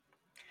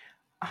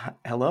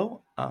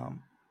Hello.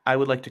 I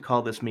would like to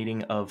call this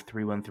meeting of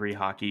 313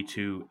 Hockey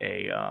to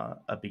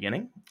a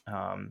beginning.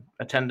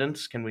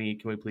 Attendance. Can we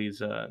please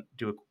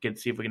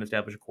see if we can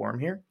establish a quorum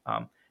here?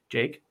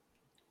 Jake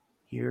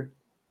here.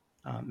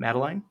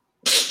 Madeline.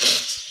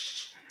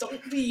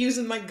 Don't be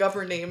using my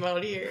government name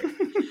out here.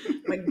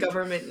 My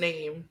government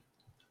name.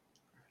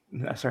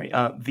 Sorry.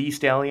 The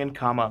Stallion,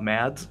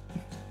 Mads.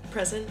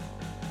 Present.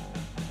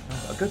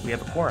 Good. We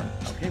have a quorum.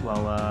 Okay.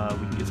 Well,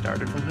 we can get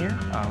started from here.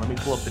 Let me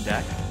pull up the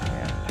deck.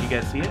 Yeah. Can you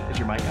guys see it? Is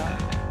your mic on?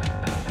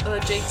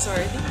 Jake,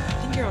 sorry. I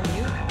think you're on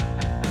mute.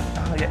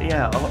 Oh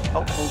yeah. Oh,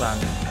 hold on.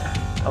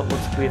 Oh,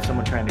 looks like we have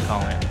someone trying to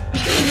call in.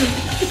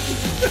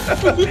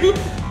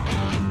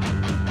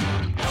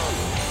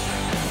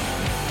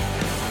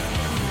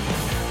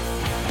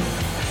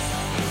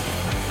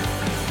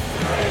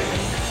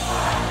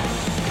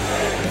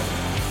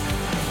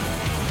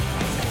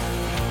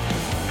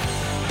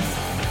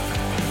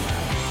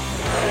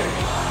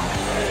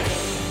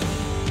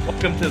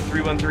 Welcome to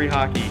 313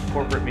 Hockey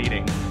corporate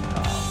meeting.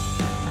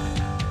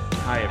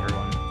 Hi,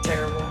 everyone.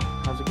 Terrible.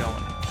 How's it going?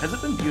 Has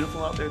it been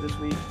beautiful out there this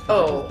week?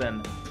 Oh, it's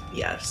been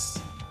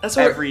yes. That's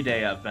what every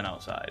day I've been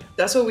outside.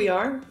 That's what we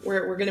are.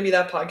 We're going to be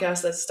that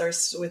podcast that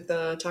starts with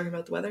talking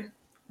about the weather.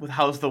 With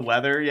how's the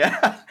weather?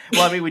 Yeah.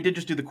 Well, I mean, we did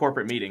just do the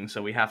corporate meeting,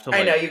 so we have to.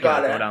 I know you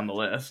got go down the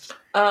list.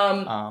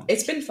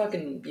 It's been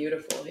fucking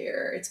beautiful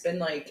here. It's been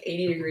like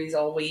 80 degrees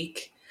all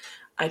week.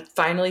 I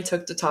finally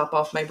took the top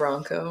off my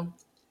Bronco.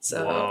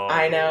 So whoa.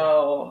 I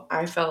know.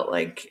 I felt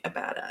like a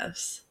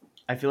badass.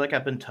 I feel like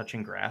I've been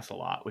touching grass a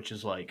lot, which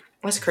is like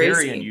that's crazy.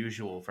 Very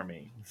unusual for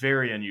me.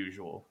 Very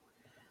unusual.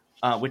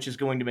 Which is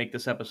going to make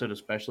this episode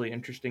especially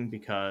interesting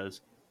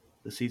because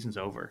the season's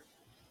over.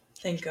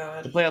 Thank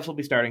God. The playoffs will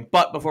be starting.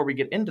 But before we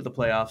get into the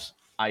playoffs,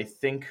 I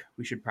think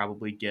we should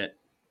probably get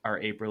our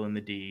April in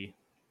the D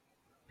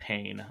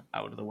pain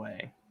out of the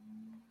way.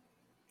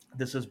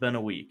 This has been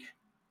a week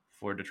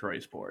for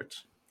Detroit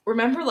sports.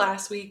 Remember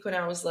last week when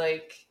I was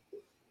like,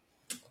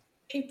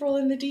 April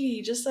in the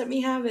D, just let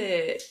me have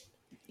it.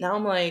 Now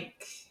I'm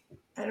like,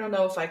 I don't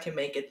know if I can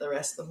make it the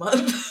rest of the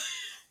month.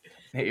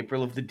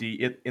 April of the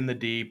D in the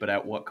D, but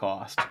at what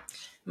cost?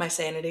 My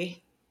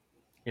sanity.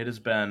 It has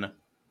been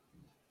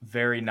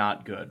very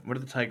not good. What are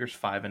the Tigers,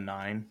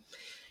 5-9?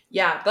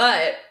 Yeah,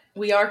 but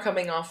we are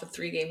coming off a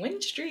 3-game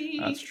win streak.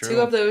 That's true.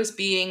 2 of those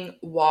being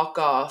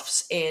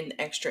walk-offs in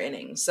extra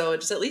innings. So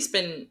it's at least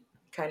been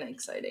kind of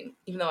exciting,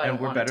 even though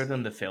we're better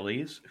than the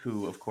Phillies,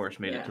 who of course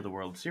made it to the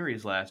World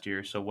Series last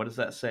year. So what does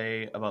that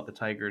say about the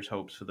Tigers'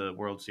 hopes for the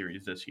World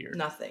Series this year?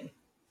 Nothing.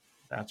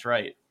 That's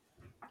right.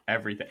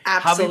 Everything.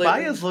 Absolutely.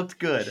 Javi Baez looked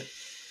good.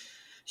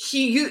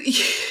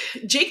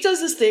 Jake does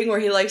this thing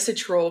where he likes to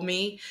troll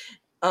me.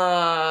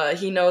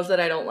 He knows that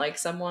I don't like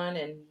someone,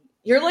 and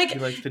you're like, he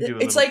likes to do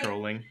a little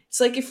trolling. It's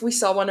like if we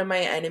saw one of my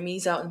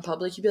enemies out in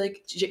public, you'd be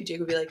like, Jake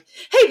would be like,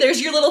 "Hey,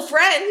 there's your little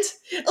friend.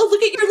 Oh,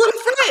 look at your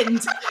little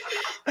friend."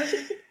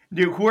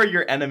 Dude, who are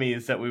your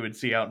enemies that we would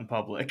see out in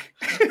public?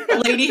 A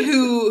lady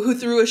who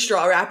threw a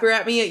straw wrapper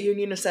at me at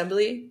Union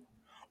Assembly.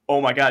 Oh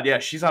my God, yeah,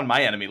 she's on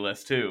my enemy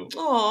list too.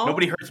 Aww.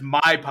 Nobody hurts my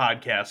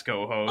podcast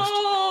co-host.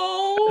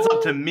 Aww. It's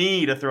up to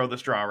me to throw the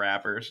straw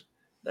wrappers.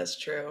 That's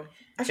true.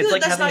 I feel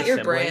like that's not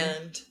your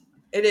brand.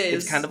 It is.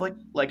 It's kind of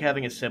like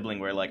having a sibling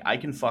where like I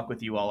can fuck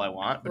with you all I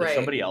want, but if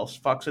somebody else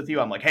fucks with you,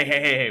 I'm like,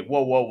 hey,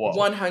 whoa.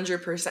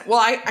 100%. Well,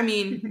 I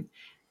mean,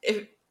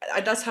 if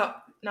that's how.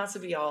 Not to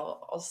be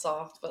all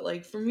soft, but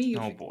like for me,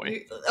 oh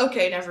boy.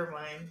 Okay, never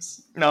mind.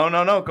 No.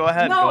 Go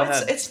ahead. No, go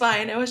ahead. It's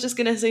fine. I was just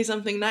gonna say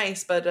something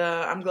nice, but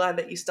I'm glad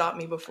that you stopped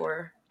me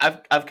before.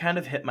 I've kind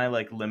of hit my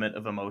like limit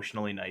of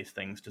emotionally nice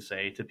things to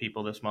say to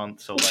people this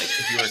month. So like,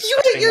 if you were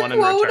expecting one in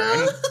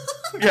return,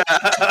 yeah.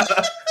 If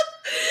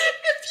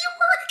you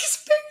were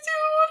expecting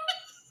one.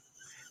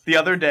 The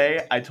other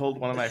day, I told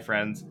one of my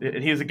friends,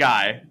 and he was a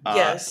guy.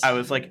 Yes. I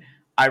was like,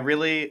 I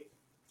really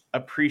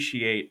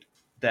appreciate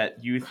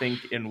that you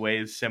think in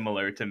ways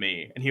similar to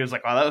me. And he was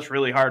like, wow, that was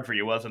really hard for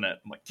you, wasn't it?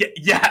 I'm like,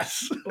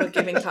 yes. Like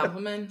giving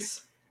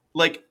compliments?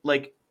 like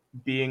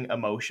being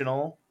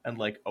emotional and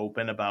like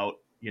open about,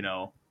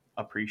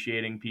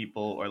 appreciating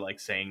people or like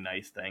saying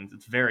nice things.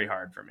 It's very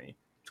hard for me.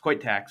 It's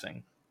quite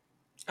taxing.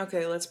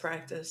 Okay, let's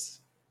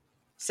practice.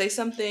 Say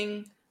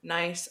something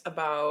nice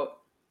about...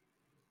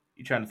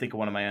 You trying to think of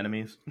one of my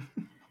enemies?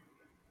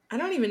 I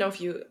don't even know if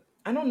you...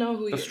 I don't know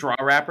who the straw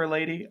wrapper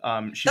lady.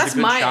 She's that's a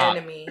good my shot.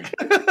 enemy.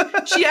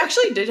 She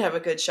actually did have a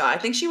good shot. I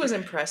think she was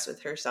impressed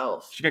with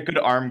herself. She got good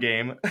arm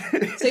game.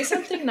 Say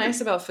something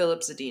nice about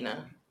Philip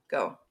Zadina.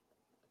 Go.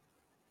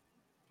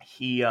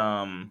 He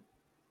kind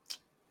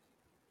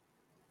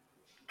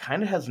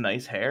of has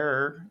nice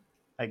hair,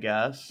 I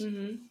guess.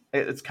 Mm-hmm.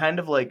 It's kind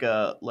of like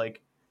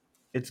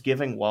it's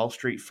giving Wall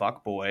Street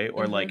fuckboy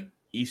or like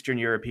Eastern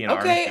European.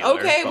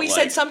 Okay, we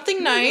said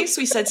something nice.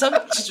 We said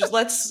something.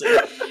 Let's.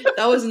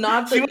 That was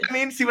not. See what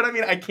I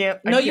mean? I can't.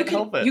 No, I can't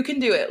help it. You can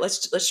do it.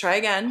 Let's try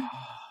again.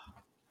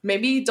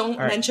 Maybe don't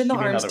mention the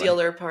arms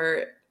dealer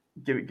part.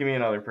 Give me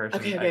another person.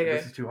 Okay.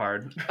 This is too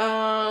hard.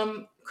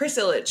 Chris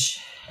Illich.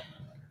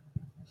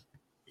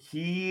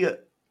 He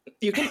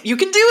You can do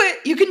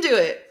it. You can do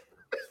it.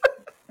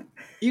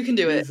 You can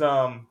do it. He's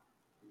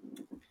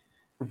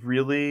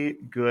really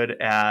good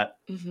at.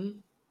 Mm-hmm.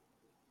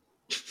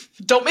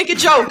 Don't make a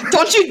joke.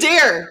 Don't you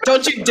dare.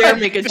 Don't you dare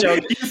make a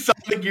joke. You saw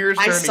the gears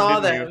turning, I saw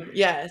didn't them. you?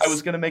 Yes. I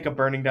was gonna make a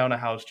burning down a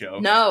house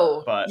joke.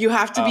 No, but you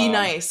have to be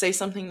nice. Say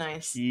something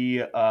nice. He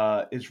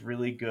is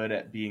really good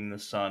at being the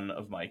son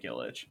of Mike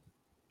Ilitch.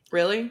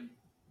 Really?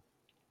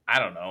 I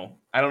don't know.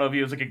 I don't know if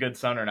he was like a good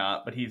son or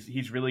not, but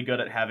he's really good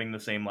at having the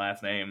same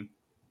last name.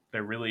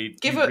 He's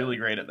really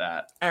great at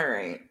that. All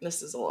right,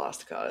 this is a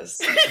lost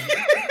cause.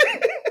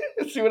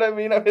 See what I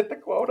mean? I've hit the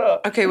quota.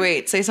 Okay,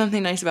 wait. Say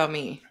something nice about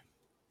me.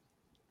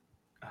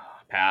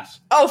 Pass.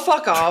 Oh,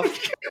 fuck off.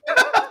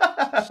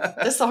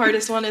 That's the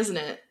hardest one, isn't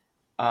it?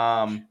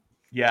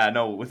 Yeah,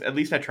 no. At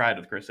least I tried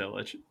with Chris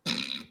Ilitch.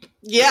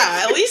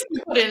 Yeah, at least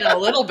you put in a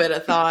little bit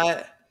of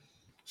thought.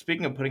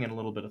 Speaking of putting in a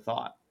little bit of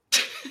thought,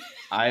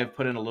 I have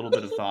put in a little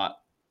bit of thought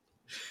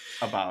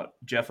about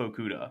Jeff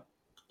Okuda.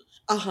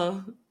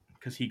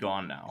 Because he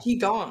gone now. He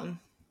gone.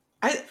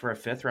 For a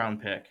 5th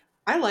round pick.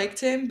 I liked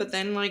him, but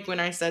then like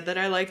when I said that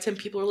I liked him,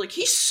 people were like,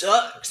 he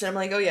sucks. And I'm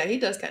like, oh yeah, he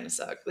does kind of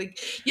suck. Like,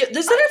 yeah,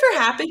 does that ever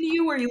happen to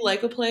you where you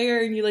like a player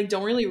and you like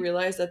don't really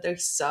realize that they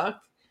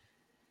suck?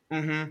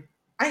 Mm-hmm.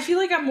 I feel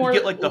like I'm more you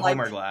get like the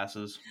Homer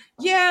glasses.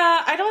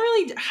 Yeah, I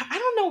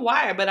don't know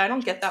why, but I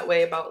don't get that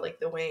way about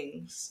like the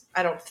Wings.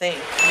 I don't think.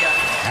 Yeah.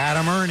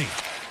 Adam Ernie.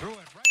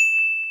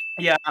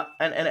 Yeah,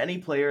 and any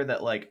player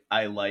that like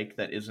I like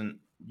that isn't,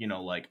 you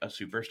know, like a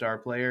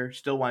superstar player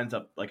still winds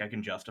up like I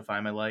can justify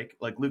my like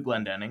Luke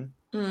Glendening.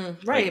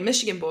 Right, like,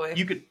 Michigan boy.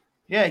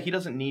 He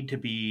doesn't need to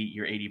be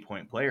your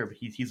 80-point player, but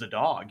he's a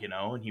dog, you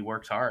know, and he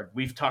works hard.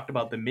 We've talked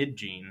about the mid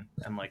gene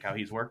and like how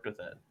he's worked with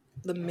it.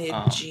 The mid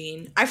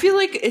gene. I feel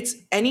like it's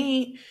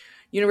any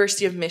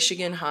University of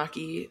Michigan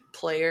hockey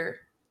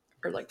player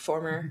or like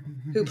former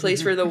who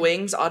plays for the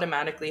Wings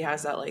automatically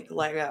has that like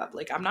leg up.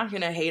 Like I'm not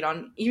gonna hate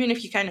on even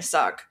if you kind of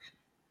suck.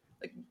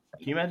 Like,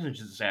 can you imagine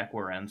just Zach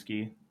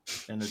Werenski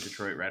in a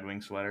Detroit Red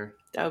Wings sweater?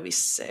 That would be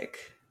sick.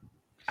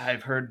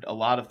 I've heard a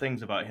lot of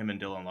things about him and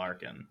Dylan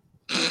Larkin.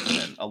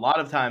 And a lot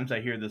of times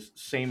I hear this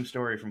same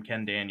story from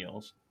Ken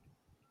Daniels.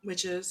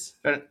 Which is?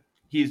 That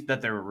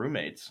they were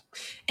roommates.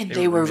 And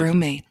they were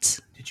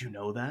roommates. Did you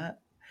know that?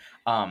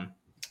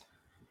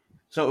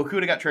 So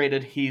Okuda got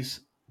traded.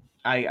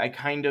 I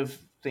kind of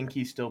think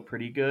he's still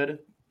pretty good,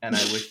 and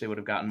I wish they would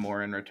have gotten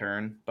more in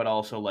return. But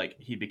also, like,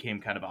 he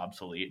became kind of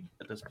obsolete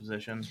at this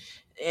position.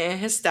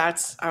 His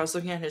stats, I was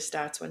looking at his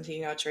stats when he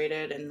got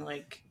traded, and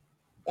like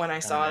when I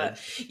saw that,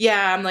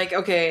 yeah, I'm like,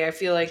 okay, I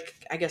feel like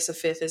I guess a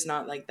 5th is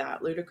not like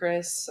that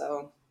ludicrous.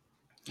 So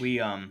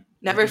we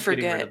never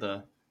forget.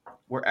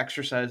 We're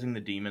exercising the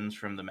demons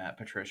from the Matt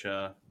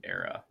Patricia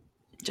era.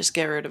 Just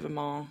get rid of them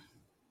all.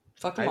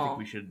 Fuck them all. I think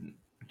we should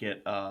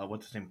get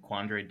what's his name,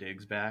 Quandre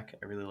Diggs back.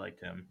 I really liked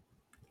him.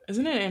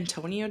 Isn't it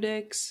Antonio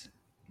Diggs?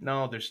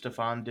 No, there's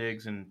Stephon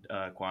Diggs and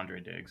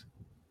Quandre Diggs.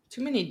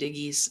 Too many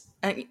Diggies.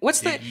 What's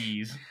that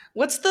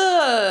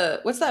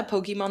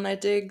Pokemon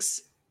that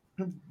digs?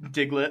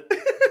 Diglett.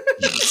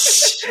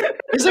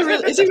 Is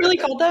it really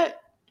called that?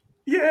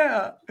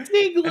 Yeah.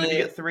 Diglett. And if you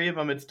get 3 of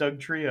them, it's Doug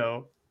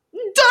Trio.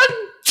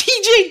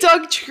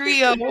 Doug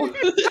Trio.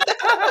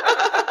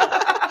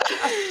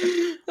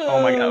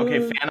 Oh my god. Okay,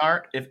 fan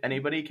art. If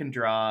anybody can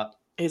draw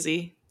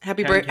Izzy.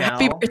 Happy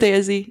birthday,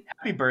 Izzy.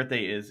 Happy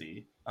birthday,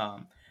 Izzy.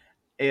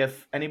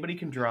 If anybody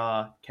can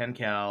draw Ken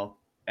Cal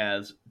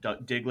as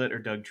Diglett or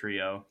Doug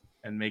Trio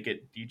and make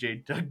it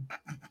DJ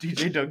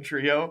Doug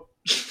Trio,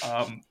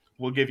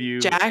 we'll give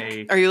you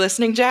Jack. Are you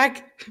listening,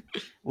 Jack?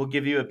 We'll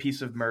give you a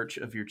piece of merch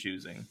of your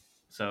choosing.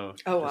 So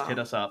just hit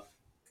us up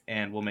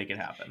and we'll make it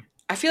happen.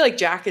 I feel like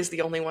Jack is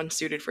the only one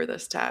suited for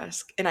this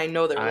task, and I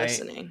know they're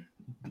listening.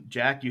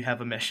 Jack, you have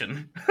a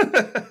mission.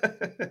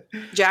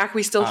 Jack,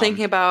 we still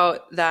thinking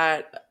about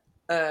that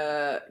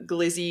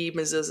glizzy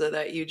mezuzah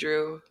that you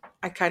drew.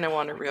 I kind of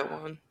want a real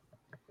one.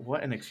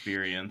 What an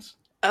experience.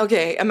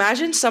 Okay,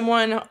 imagine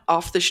someone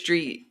off the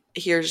street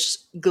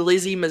hears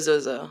glizzy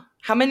mezuzah.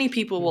 How many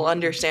people will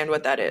understand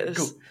what that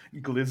is?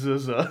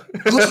 Glizuzah.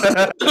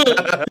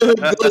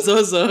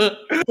 Glizuzah.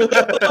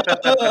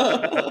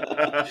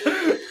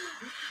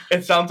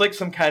 It sounds like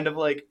some kind of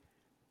like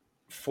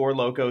Four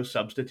Loko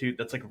substitute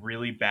that's like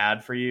really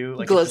bad for you.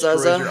 Like it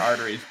destroys your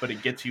arteries, but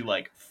it gets you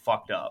like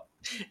fucked up.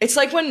 It's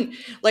like when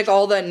like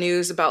all that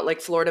news about like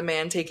Florida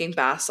man taking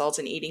bath salts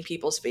and eating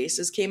people's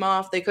faces came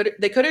off. They could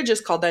have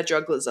just called that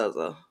drug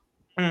Glizuzah.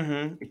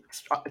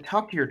 Mm-hmm.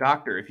 Talk to your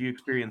doctor if you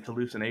experience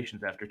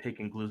hallucinations after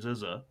taking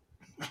Glizuzah.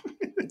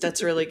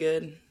 That's really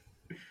good.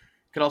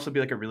 Could also be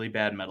like a really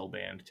bad metal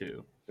band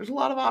too. There's a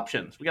lot of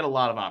options. We got a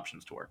lot of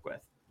options to work with.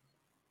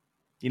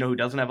 You know who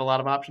doesn't have a lot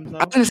of options, though?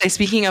 I was going to say,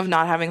 speaking of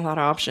not having a lot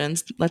of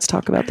options, let's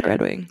talk about the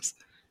Red Wings.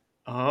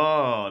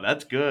 Oh,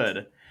 that's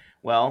good.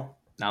 Well,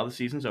 now the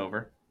season's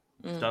over.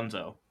 It's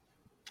donezo.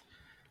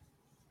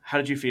 How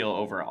did you feel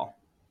overall?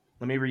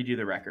 Let me read you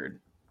the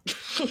record.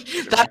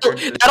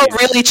 That'll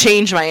really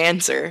change my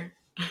answer.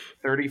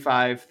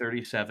 35,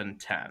 37,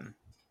 10.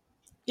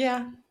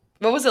 Yeah.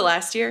 What was it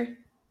last year?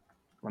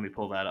 Let me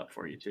pull that up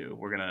for you too.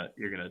 We're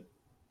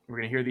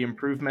gonna hear the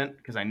improvement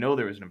because I know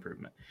there was an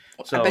improvement.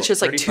 I bet So you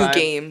it's like 2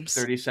 games.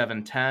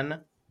 37,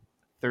 10,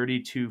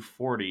 32,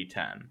 40,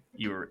 10.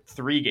 You were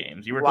 3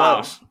 games. You were Wow.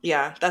 close.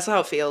 Yeah, that's how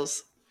it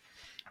feels.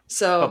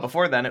 So, but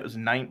before then, it was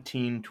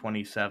 19,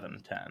 27,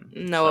 10.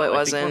 No, so it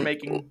wasn't. I think we're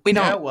making. We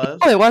don't. Yeah, it was.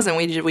 No, it wasn't.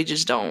 We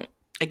just don't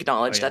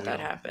acknowledge Oh, yeah, that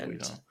we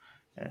happened.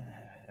 don't.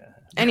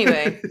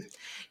 Anyway,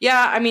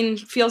 yeah, I mean,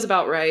 feels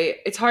about right.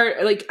 It's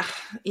hard. Like,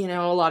 a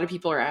lot of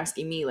people are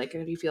asking me, like,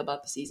 how do you feel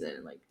about the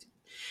season? Like,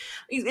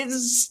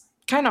 it's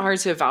kind of hard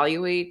to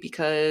evaluate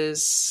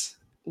because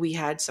we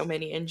had so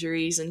many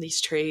injuries in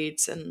these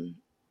trades, and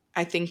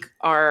I think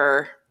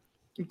our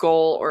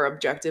goal or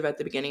objective at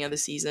the beginning of the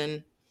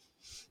season,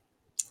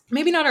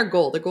 maybe not our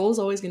goal. The goal is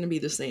always going to be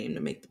the same,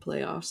 to make the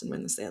playoffs and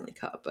win the Stanley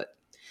Cup, but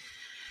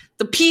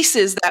the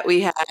pieces that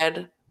we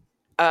had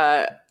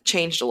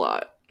changed a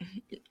lot.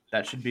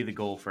 That should be the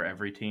goal for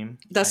every team.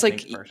 That's I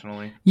like think,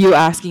 personally, you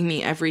asking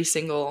me every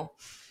single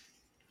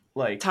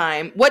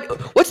time.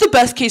 What's the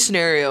best case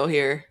scenario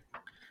here?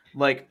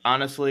 Like,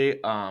 honestly,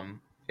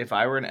 if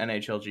I were an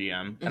NHL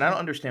GM, and I don't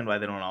understand why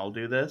they don't all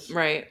do this,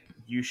 right?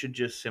 You should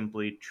just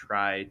simply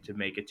try to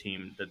make a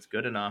team that's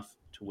good enough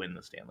to win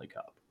the Stanley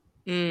Cup.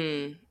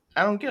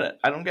 I don't get it.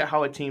 I don't get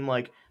how a team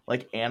like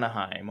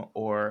Anaheim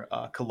or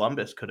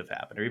Columbus could have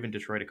happened, or even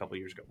Detroit a couple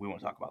years ago. We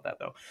won't talk about that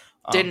though.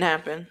 Didn't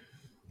happen.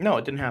 No,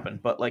 it didn't happen.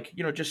 But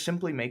just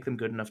simply make them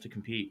good enough to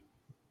compete.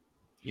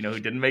 You know who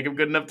didn't make them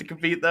good enough to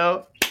compete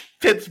though?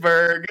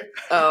 Pittsburgh.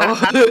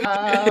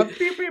 Oh.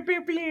 Pew, pew,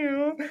 pew,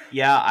 pew.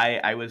 Yeah,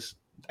 I was.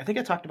 I think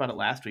I talked about it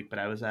last week, but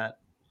I was at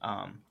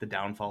the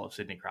downfall of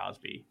Sidney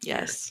Crosby.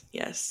 Yes.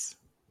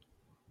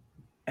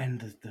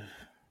 And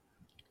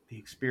the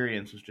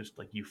experience was just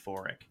like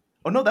euphoric.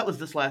 Oh no, that was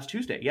this last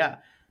Tuesday. Yeah.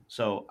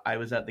 So I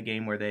was at the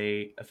game where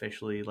they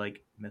officially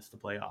missed the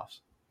playoffs.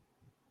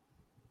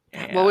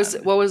 And what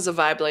was the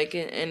vibe like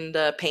in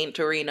the Paint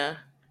Arena?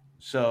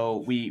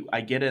 So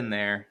I get in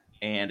there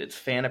and it's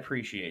fan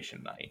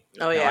appreciation night.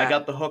 Oh yeah. I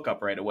got the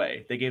hookup right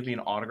away. They gave me an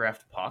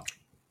autographed puck,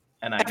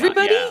 and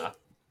everybody.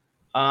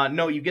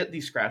 No, you get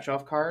these scratch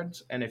off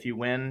cards, and if you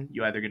win,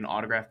 you either get an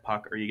autographed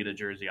puck or you get a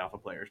jersey off a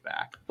player's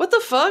back. What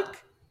the fuck?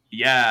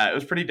 Yeah, it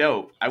was pretty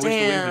dope. I wish the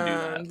Wings would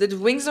do that. The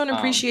Wings don't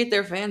appreciate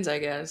their fans, I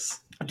guess.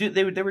 Dude,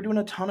 they were doing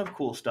a ton of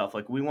cool stuff.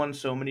 Like, we won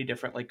so many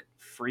different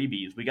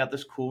freebies. We got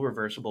this cool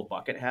reversible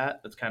bucket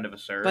hat that's kind of a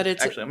surf. But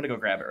actually, I'm gonna go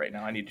grab it right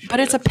now. I need to show you.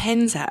 But it's a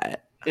Pens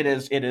hat. It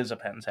is a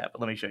Pens hat,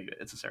 but let me show you.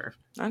 It's a surf.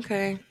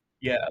 Okay.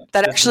 Yeah.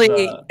 That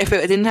actually, if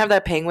it didn't have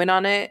that penguin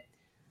on it,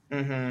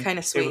 kind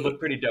of sweet. It would look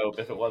pretty dope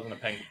if it wasn't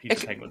a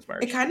piece of Penguins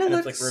merch. It kind of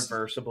looks it's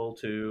reversible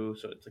too,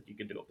 so it's you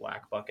could do a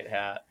black bucket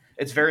hat.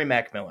 It's very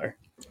Mac Miller.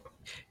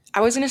 I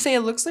was gonna say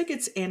it looks like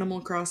it's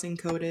Animal Crossing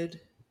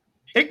coded.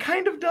 It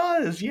kind of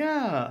does,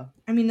 yeah.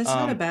 I mean, that's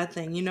not a bad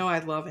thing. I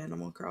love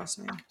Animal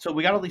Crossing. So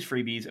we got all these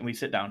freebies, and we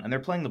sit down, and they're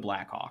playing the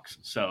Blackhawks.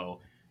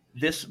 So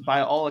this, by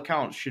all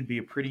accounts, should be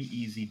a pretty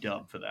easy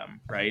dub for them,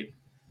 right?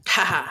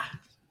 Haha.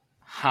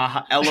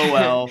 Haha.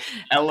 LOL.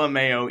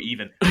 LMAO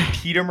even.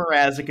 Peter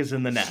Mrazek is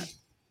in the net.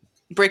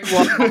 Brick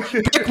wall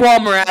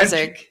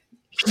Mrazek.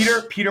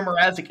 Peter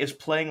Mrazek is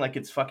playing like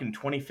it's fucking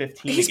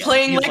 2015. He's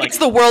playing like it's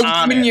the World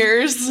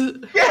Juniors.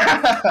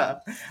 Yeah,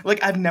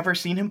 I've never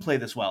seen him play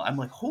this well. I'm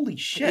like, holy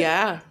shit.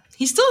 Yeah,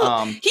 he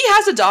still he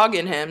has a dog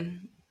in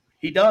him.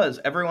 He does.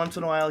 Every once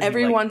in a while.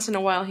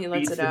 He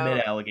lets it out.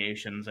 Mid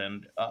allegations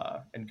and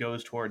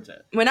goes towards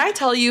it. When I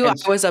tell you, I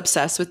was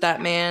obsessed with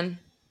that man.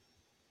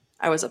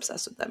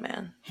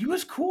 He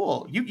was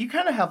cool. You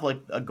kind of have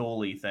a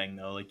goalie thing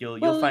though.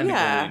 You'll find a goalie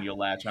and you'll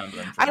latch onto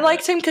them. I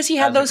liked him because he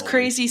had those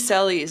crazy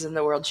sellies in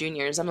the World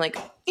Juniors. I'm like,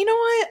 you know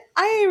what?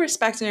 I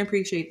respect and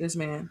appreciate this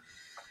man.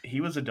 He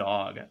was a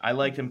dog. I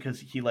liked him because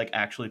he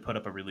actually put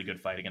up a really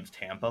good fight against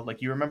Tampa.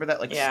 You remember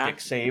that stick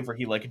save where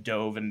he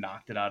dove and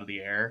knocked it out of the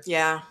air?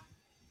 Yeah.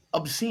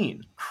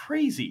 Obscene.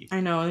 Crazy.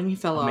 I know, and he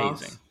fell off.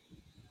 Amazing.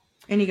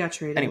 And he got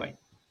traded. Anyway.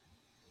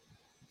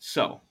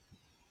 So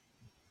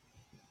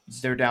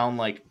they're down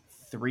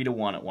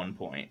 3-1 at one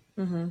point.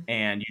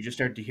 And you just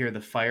start to hear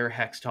the Fire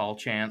Hextall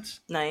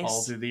chants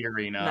all through the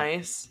arena.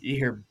 Nice. You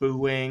hear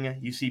booing.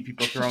 You see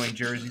people throwing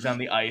jerseys on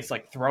the ice,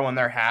 throwing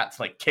their hats,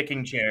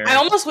 kicking chairs. I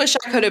almost wish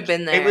I could have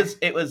been there.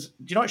 It was. Do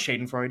you know what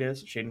Schadenfreude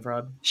is?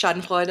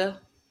 Schadenfreude.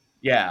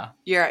 Yeah.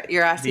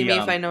 You're asking me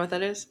if I know what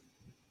that is?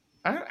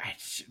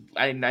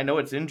 I know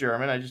it's in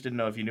German. I just didn't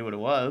know if you knew what it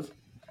was.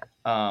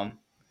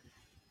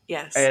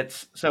 Yes.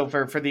 It's so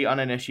for the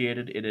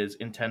uninitiated, it is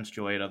intense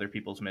joy at other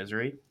people's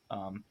misery.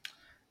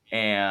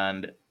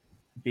 And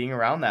being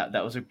around that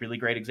was a really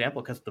great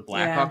example because the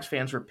Blackhawks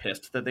fans were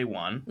pissed that they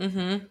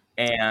won,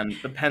 and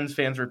the Pens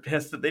fans were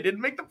pissed that they didn't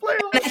make the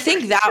playoffs. And I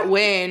think that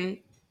win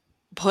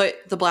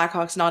put the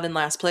Blackhawks not in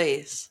last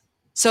place.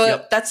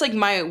 So that's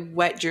my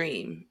wet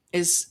dream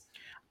is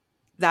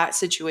that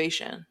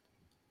situation.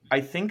 I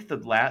think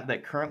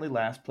that currently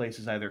last place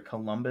is either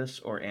Columbus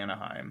or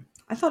Anaheim.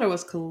 I thought it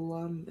was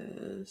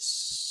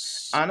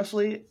Columbus.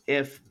 Honestly,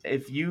 if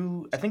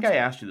you, I think I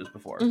asked you this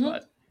before,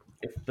 but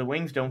if the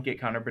Wings don't get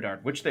Connor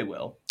Bedard, which they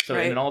will, So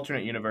in an Right.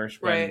 alternate universe,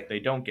 when Right. they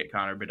don't get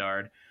Connor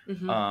Bedard,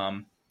 Mm-hmm.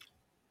 um,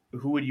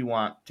 who would you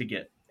want to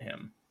get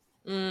him?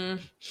 Mm,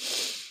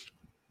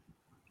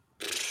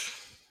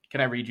 Can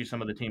I read you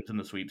some of the teams in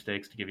the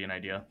sweepstakes to give you an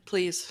idea?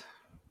 please.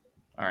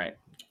 All right.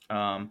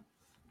 Um,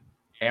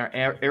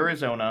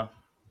 Arizona,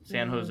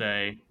 San Mm,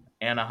 Jose,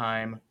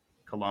 Anaheim,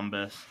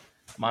 Columbus,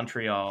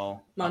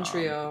 Montreal,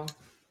 Montreal.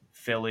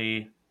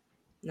 Philly,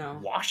 No.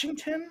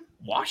 Washington.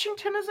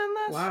 Washington is in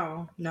this.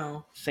 Wow.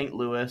 No. St.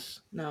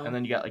 Louis, and No.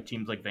 then you got like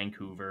teams like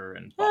Vancouver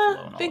and Buffalo and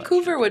all that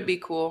Vancouver shit would too. be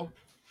cool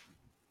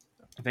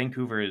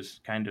Vancouver is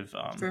kind of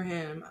for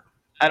him.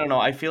 I don't know.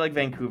 I feel like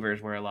Vancouver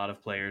is where a lot of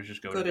players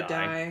just go Go to to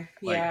die. die.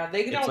 Like Yeah,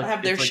 they don't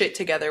have their it's like shit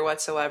together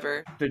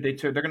whatsoever.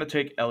 they're gonna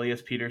take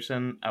Elias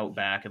Peterson out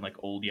back and like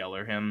old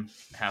Yeller him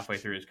halfway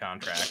through his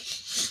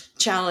contract.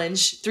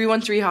 Challenge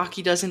 313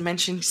 Hockey doesn't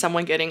mention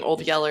someone getting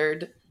old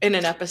Yellered in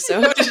an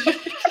episode.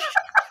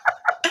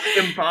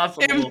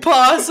 Impossible.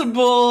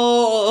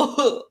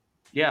 Impossible.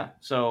 Yeah.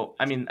 So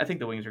I mean, I think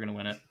the Wings are gonna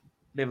win it.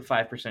 They have a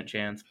 5%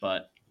 chance,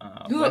 but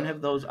Who when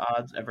have those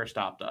odds ever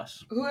stopped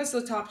us? who has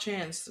the top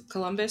chance?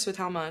 Columbus with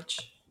how much?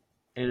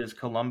 It is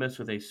Columbus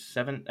with I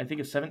think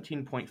a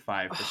 17.5%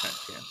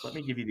 chance. Let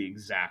me give you the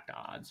exact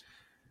odds.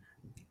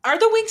 Are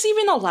the Wings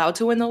even allowed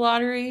to win the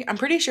lottery? I'm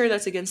pretty sure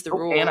that's against the Oh,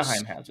 rules.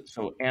 Anaheim has it.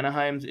 So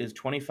Anaheim's is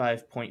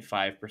 25.5%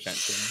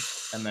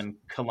 chance, and then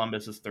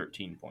Columbus is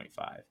 13.5.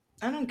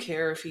 I don't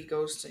care if he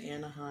goes to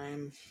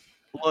Anaheim.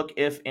 Look,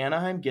 if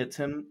Anaheim gets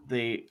him,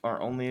 they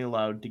are only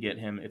allowed to get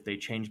him if they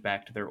change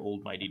back to their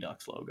old Mighty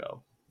Ducks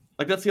logo.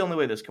 Like, that's the only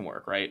way this can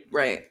work, right?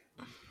 Right.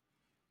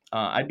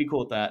 I'd be cool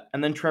with that.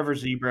 And then Trevor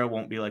Zebra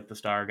won't be like the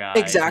star guy.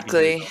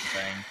 Exactly.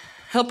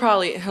 He'll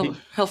probably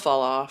he'll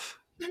fall off.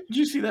 Did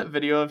you see that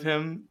video of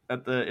him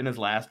in his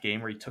last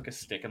game where he took a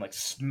stick and like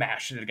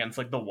smashed it against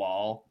like the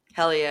wall?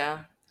 Hell yeah.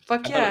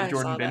 Fuck I yeah. thought it was I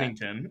Jordan saw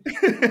Bennington.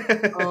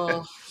 that.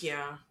 Oh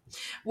yeah.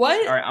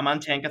 What? All right, I'm on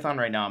Tankathon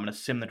right now. I'm gonna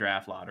sim the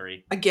draft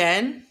lottery.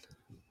 Again?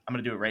 I'm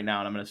gonna do it right now,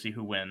 and I'm gonna see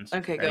who wins.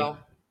 Okay, Ready? go.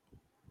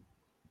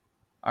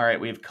 All right,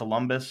 we have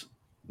Columbus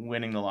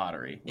winning the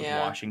lottery with Yeah.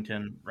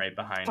 Washington right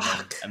behind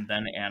them, and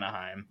then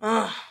Anaheim.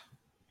 Ugh.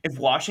 If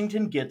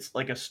Washington gets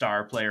like a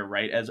star player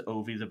right as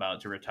Ovi's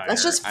about to retire,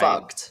 That's just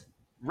fucked.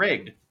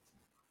 Rigged.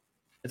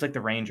 It's like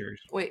the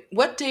Rangers. Wait,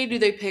 what day do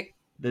they pick?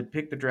 They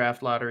pick the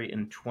draft lottery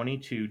in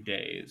 22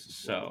 days.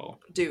 So,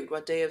 Dude,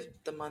 what day of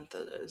the month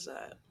is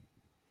that?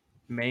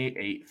 May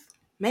 8th.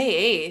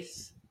 May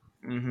 8th?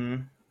 Mm-hmm.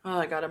 Oh,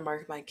 I gotta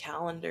mark my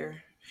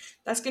calendar.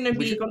 That's gonna be.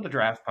 We should go to the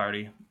draft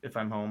party if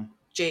I'm home.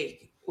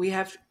 Jake, we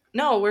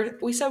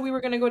said we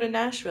were gonna go to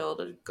Nashville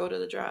to go to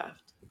the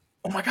draft.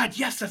 Oh my god,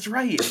 yes, that's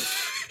right.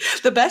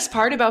 The best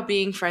part about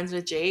being friends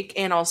with Jake,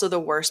 and also the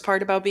worst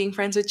part about being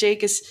friends with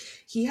Jake, is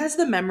he has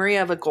the memory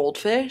of a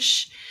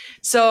goldfish.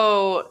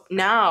 So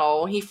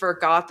now he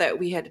forgot that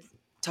we had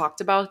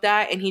talked about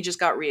that, and he just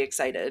got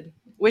re-excited,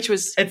 which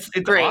was it's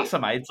great.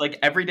 awesome. It's like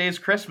every day is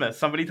Christmas.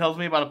 Somebody tells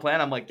me about a plan.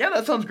 I'm like, yeah,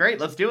 that sounds great.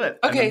 Let's do it.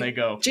 Okay, and then they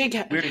go, Jake, we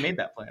already made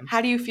that plan.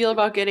 How do you feel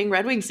about getting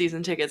Red Wings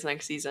season tickets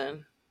next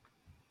season?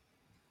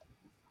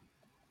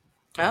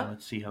 Huh?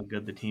 Let's see how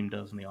good the team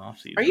does in the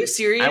offseason. Are you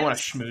serious? I want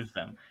to schmooze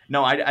them.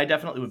 No, I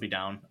definitely would be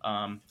down.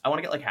 I want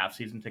to get like half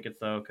season tickets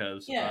though,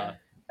 because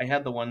I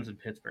had the ones in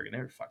Pittsburgh and they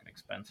were fucking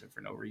expensive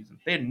for no reason.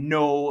 They had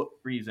no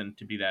reason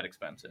to be that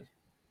expensive.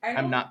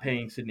 I'm not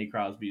paying Sidney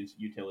Crosby's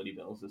utility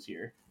bills this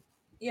year.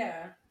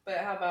 Yeah, but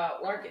how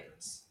about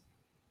Larkin's?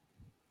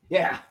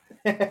 Yeah.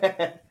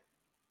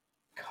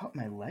 Cut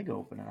my leg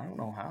open and I don't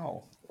know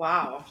how.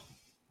 Wow.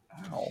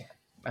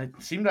 It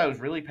seemed I was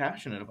really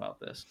passionate about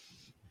this.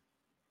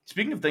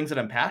 Speaking of things that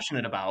I'm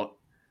passionate about,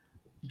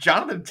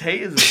 Jonathan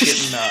Toews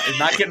is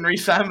not getting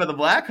re-signed by the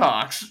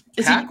Blackhawks.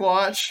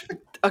 Watch.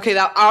 Okay,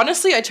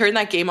 honestly, I turned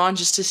that game on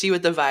just to see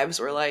what the vibes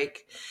were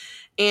like.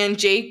 And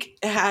Jake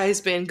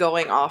has been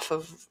going off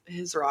of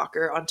his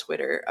rocker on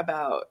Twitter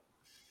about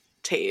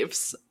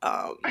Toews.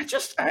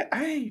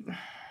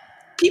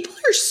 People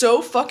are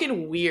so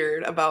fucking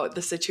weird about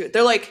the situation.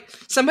 They're like,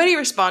 somebody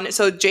responded.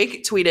 So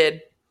Jake tweeted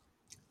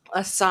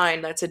a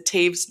sign that said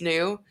Toews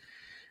new.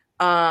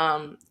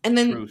 And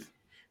then Truth.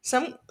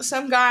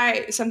 some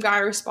guy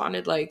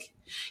responded like,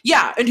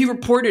 yeah, and he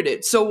reported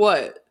it. So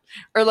what?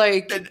 Or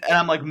like, and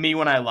I'm like, me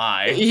when I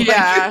lie.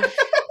 Yeah.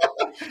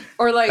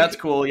 Or like, that's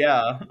cool.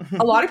 Yeah.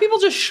 A lot of people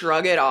just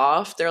shrug it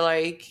off. They're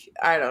like,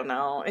 I don't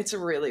know. It's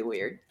really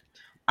weird.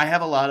 I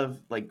have a lot of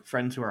like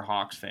friends who are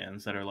Hawks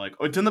fans that are like,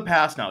 oh, it's in the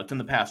past now. It's in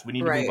the past. We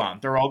need to move on.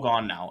 They're all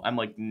gone now. I'm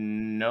like,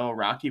 no,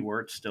 Rocky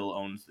Wirtz still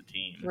owns the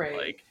team. Right.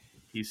 Like,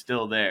 he's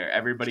still there.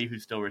 Everybody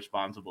who's still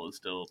responsible is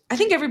still. I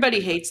think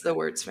everybody hates the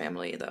Wirtz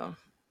family, though.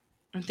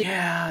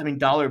 I mean,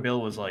 Dollar Bill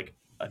was like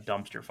a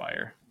dumpster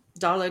fire.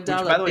 Dollar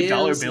by the way,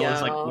 bills, Dollar Bill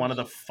is like one of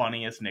the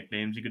funniest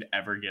nicknames you could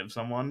ever give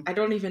someone. I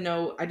don't even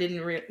know. I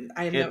didn't.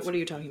 What are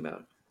you talking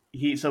about?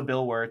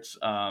 Bill Wirtz,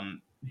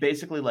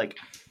 basically like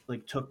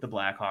took the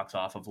Blackhawks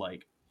off of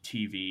like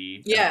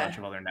TV and a bunch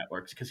of other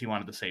networks because he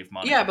wanted to save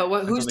money. Yeah,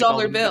 but who's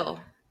Dollar Bill?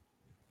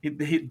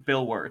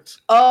 Bill Wirtz.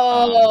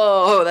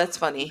 Oh, that's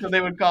funny. So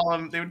they would call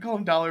him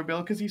Dollar Bill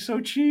because he's so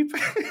cheap.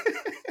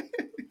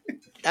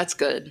 That's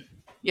good.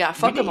 Yeah, We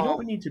fuck need, them you know what all.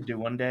 we need to do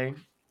one day?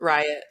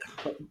 Riot.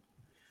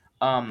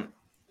 Um,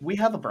 we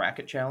have a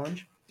bracket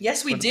challenge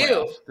Yes, we for the do.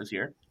 playoffs this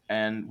year,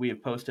 and we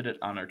have posted it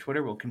on our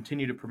Twitter. We'll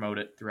continue to promote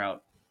it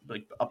throughout,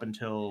 like up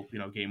until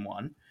game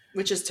one.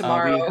 Which is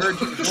tomorrow. We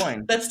encourage you to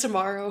join, That's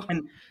tomorrow.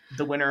 and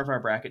the winner of our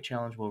bracket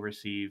challenge will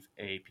receive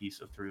a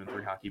piece of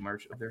 313 hockey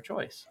merch of their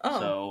choice. Oh,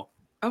 So,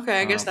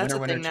 okay. I guess that's winner,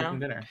 a winner, thing chicken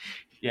now. dinner.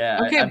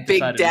 Yeah, Okay, I've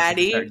Big decided we should just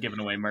Daddy. start giving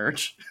away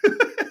merch.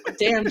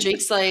 Damn,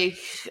 Jake's like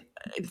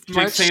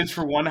Jake saves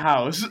for one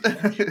house.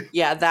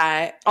 Yeah,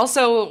 that.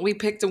 Also, we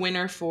picked a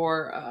winner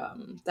for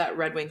that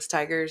Red Wings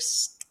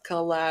Tigers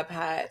collab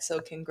hat. So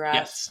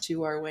congrats Yes.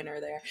 to our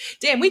winner there.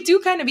 Damn, we do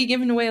kind of be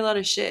giving away a lot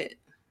of shit.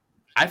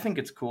 I think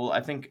it's cool.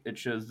 I think it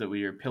shows that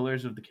we are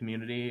pillars of the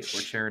community,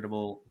 we're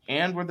charitable,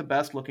 and we're the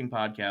best looking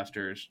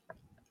podcasters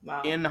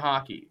in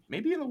hockey,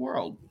 maybe in the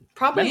world.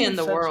 Probably Many in have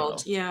the said world.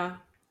 so. Yeah.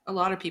 A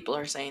lot of people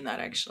are saying that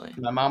actually.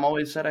 My mom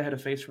always said I had a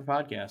face for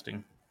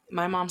podcasting.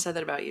 My mom said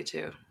that about you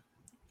too.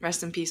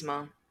 Rest in peace,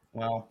 Mom.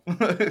 Well,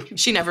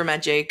 she never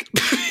met Jake.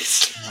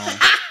 No.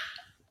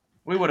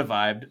 We would have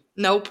vibed.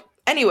 Nope.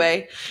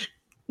 Anyway,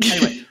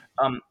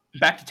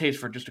 back to Taze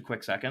for just a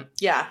quick second.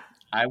 Yeah.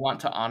 I want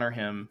to honor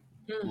him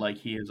like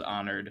he has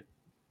honored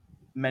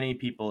many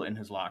people in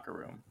his locker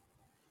room.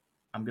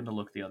 I'm going to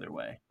look the other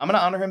way. I'm going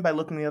to honor him by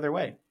looking the other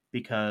way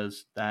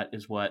because that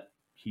is what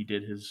he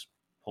did his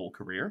whole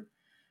career.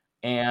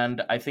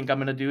 And I think I'm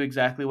going to do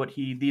exactly what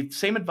the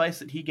same advice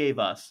that he gave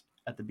us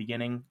at the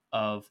beginning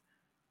of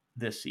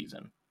this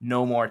season.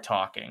 No more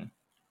talking.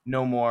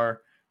 No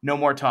more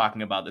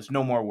talking about this.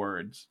 No more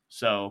words.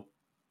 So,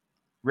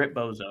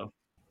 RIPBozo.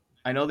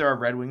 I know there are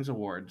Red Wings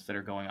awards that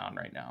are going on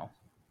right now.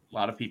 A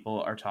lot of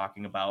people are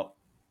talking about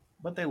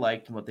what they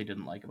liked and what they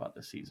didn't like about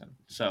this season.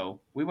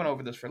 So, we went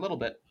over this for a little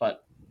bit,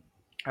 but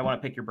I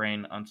want to pick your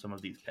brain on some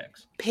of these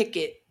picks. Pick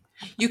it.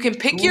 You can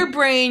pick your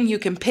brain, you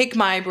can pick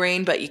my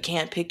brain, but you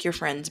can't pick your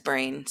friends'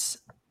 brains.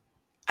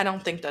 I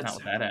don't think that's... Not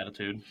with that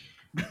attitude.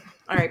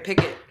 All right, pick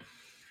it.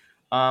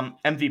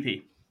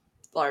 MVP.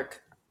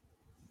 Lark.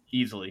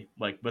 Easily,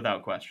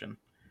 without question.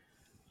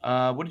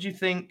 What did you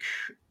think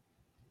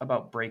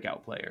about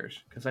breakout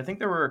players? Because I think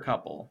there were a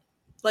couple.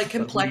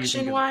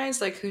 Complexion-wise,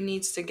 who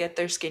needs to get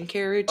their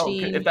skincare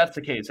routine? If that's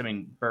the case, I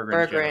mean,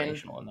 Berggren's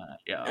generational in that.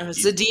 Yeah.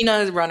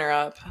 Zadina is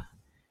runner-up.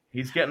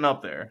 He's getting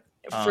up there.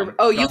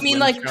 You mean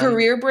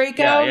career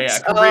breakouts? Yeah,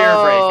 career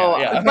breakout.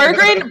 Yeah.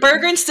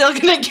 Berggren's still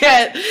gonna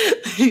get.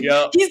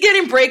 Yep. He's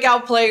getting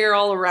breakout player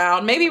all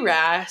around. Maybe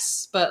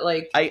Ras, but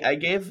I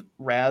gave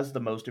Raz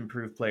the most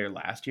improved player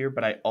last year,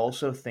 but I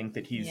also think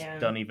that he's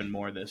done even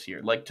more this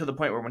year. To the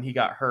point where when he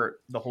got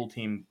hurt, the whole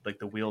team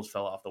the wheels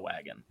fell off the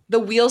wagon. The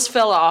wheels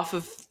fell off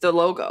of the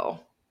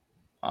logo.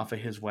 Off of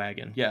his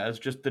wagon. Yeah, it's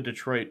just the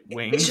Detroit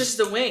Wings. It's just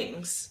the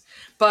Wings.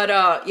 But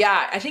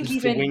yeah, I think it's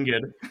even the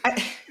winged.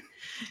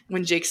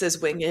 When Jake says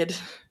winged.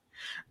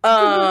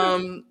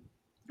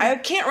 I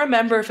can't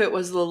remember if it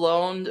was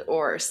Lalonde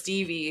or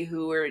Stevie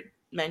who were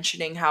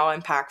mentioning how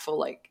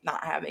impactful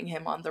not having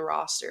him on the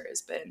roster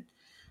has been.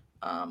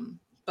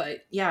 But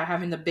yeah,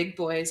 having the big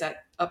boys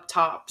up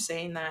top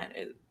saying that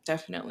is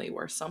definitely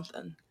worth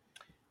something.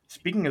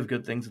 Speaking of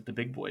good things that the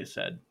big boys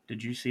said,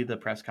 did you see the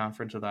press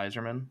conference with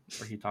Yzerman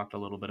where he talked a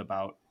little bit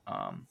about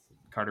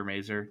Carter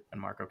Mazur and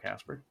Marco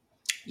Kasper?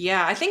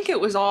 Yeah, I think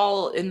it was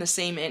all in the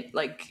same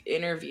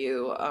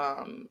interview.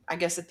 I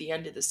guess at the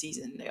end of the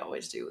season they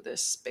always do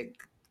this big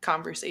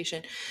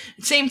conversation,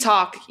 same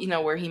talk,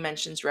 where he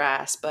mentions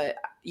Ras. But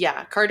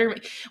yeah, Carter.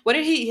 What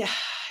did he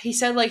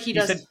said? He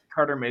does. Said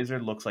Carter Mazur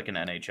looks like an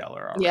NHLer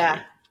already.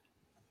 Yeah,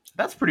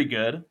 that's pretty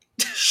good.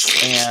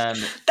 And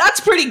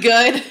that's pretty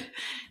good.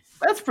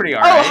 That's pretty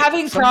all right. Oh,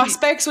 having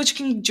prospects which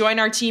can join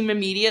our team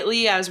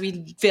immediately as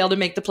we fail to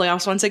make the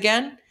playoffs once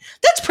again.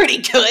 That's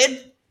pretty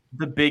good.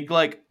 The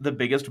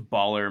biggest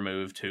baller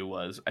move too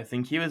was I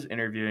think he was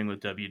interviewing with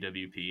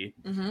WWP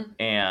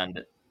and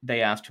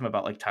they asked him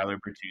about Tyler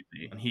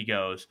Bertuzzi and he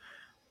goes,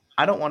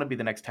 I don't want to be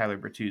the next Tyler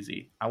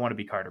Bertuzzi. I want to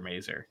be Carter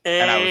Mazur.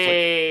 Hey. And I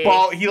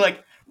was he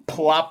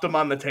plopped him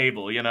on the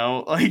table,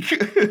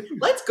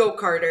 Let's go,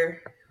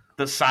 Carter.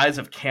 The size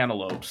of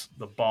cantaloupes,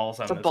 the balls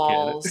on this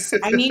balls.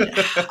 Kid. I mean,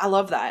 I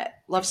love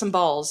that. Love some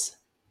balls.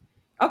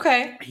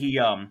 Okay.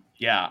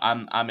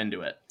 I'm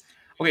into it.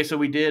 Okay, so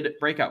we did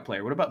breakout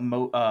player. What about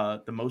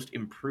the most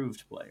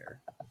improved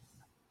player?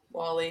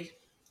 Wally.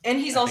 And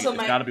he's also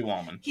got to be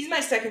Wallman. He's my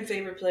second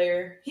favorite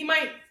player. He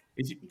might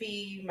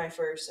be my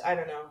first. I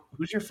don't know.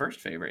 Who's your first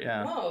favorite?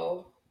 Yeah.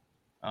 Oh.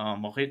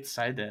 Moritz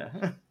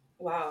Seider.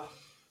 Wow.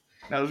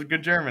 That was a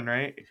good German,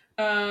 right?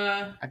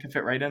 I can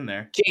fit right in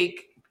there.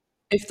 Jake,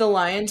 if the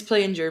Lions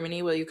play in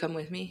Germany, will you come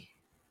with me?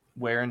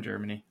 Where in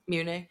Germany?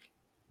 Munich.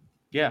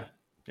 Yeah,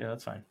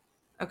 that's fine.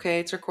 Okay,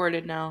 it's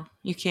recorded now.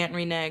 You can't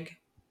renege.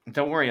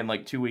 Don't worry,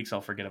 in 2 weeks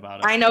I'll forget about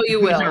it. I know you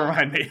will.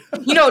 Remind me.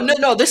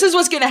 No, this is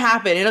what's going to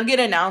happen. It'll get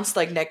announced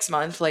next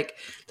month,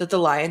 that the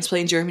Lions play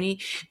in Germany,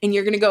 and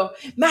you're going to go,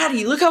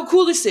 Maddie, look how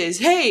cool this is.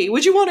 Hey,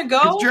 would you want to go?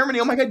 It's Germany.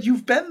 Oh my God,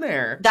 you've been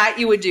there. That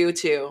you would do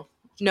too.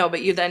 No,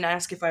 but you then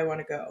ask if I want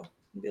to go.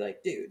 You'd be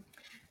like, dude.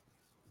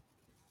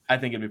 I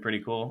think it'd be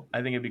pretty cool. I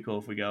think it'd be cool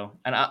if we go.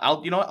 And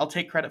I'll, you know what? I'll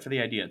take credit for the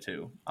idea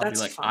too. I'll be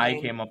That's like, I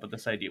fine. came up with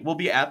this idea. We'll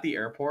be at the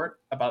airport,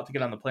 about to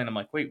get on the plane. I'm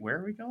like, wait, where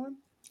are we going?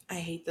 I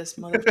hate this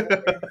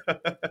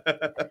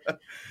motherfucker.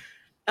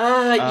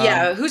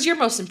 Yeah. um, Who's your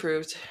most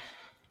improved?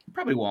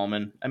 Probably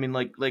Wallman. I mean,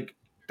 like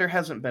there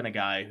hasn't been a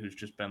guy who's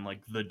just been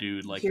like the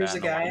dude like Here's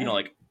that a in a while. You know, guy.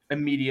 like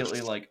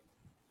immediately like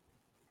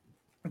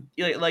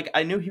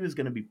I knew he was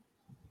going to be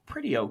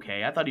pretty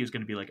okay. I thought he was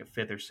going to be like a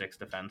fifth or sixth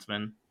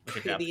defenseman, like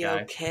a depth Pretty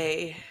guy.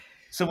 okay.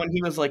 So when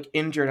he was like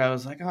injured, I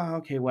was like, oh,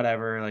 okay,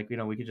 whatever. Like, you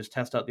know, we could just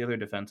test out the other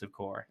defensive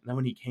core. And then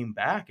when he came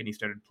back and he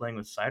started playing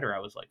with Sider, I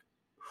was like,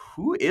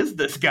 who is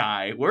this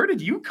guy? Where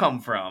did you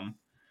come from?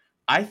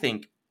 I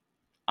think,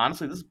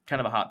 honestly, this is kind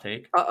of a hot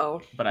take,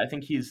 Uh-oh. but I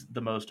think he's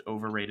the most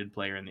overrated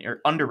player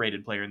or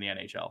underrated player in the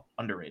NHL.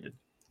 Underrated.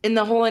 In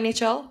the whole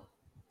NHL?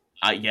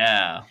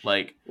 Yeah,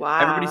 like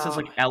everybody says Wow.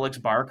 like Alex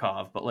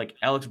Barkov, but like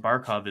Alex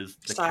Barkov is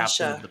the captain of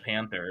Sasha. the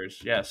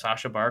Panthers. Yeah,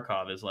 Sasha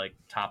Barkov is like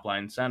top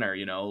line center.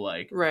 You know,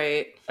 like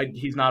Right.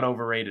 he's not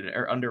overrated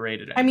or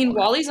underrated I mean,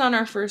 anymore. Wally's on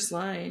our first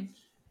line.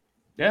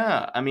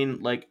 Yeah, I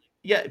mean, like,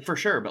 yeah, for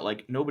sure, but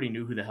like nobody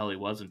knew who the hell he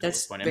was until this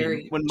That's point. I mean,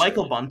 very when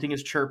Michael true. Bunting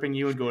is chirping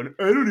you and going,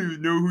 "I don't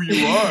even know who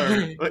you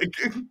are,"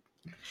 like,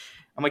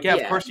 I'm like, yeah, of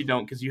Yeah. course you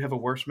don't, because you have a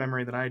worse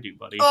memory than I do,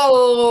 buddy.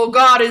 Oh,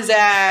 got his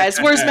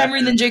ass. Worse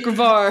memory than Jake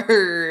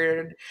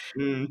Rivard.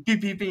 Beep,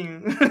 beep, beep.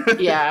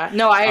 Yeah.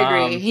 No, I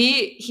agree. um,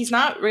 He's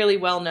not really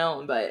well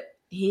known, but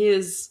he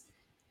is.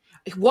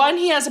 One,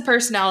 he has a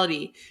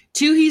personality.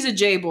 Two, he's a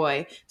J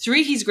boy.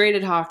 Three, he's great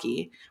at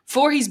hockey.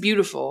 Four, he's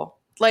beautiful.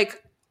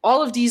 Like,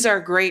 all of these are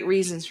great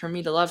reasons for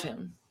me to love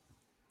him.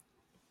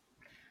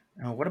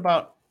 what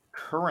about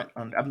current?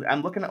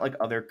 I'm looking at like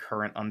other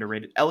current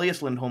underrated.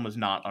 Elias Lindholm is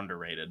not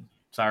underrated.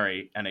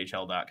 Sorry,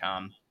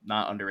 NHL.com,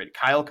 not underrated.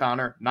 Kyle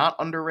Connor, not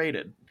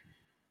underrated.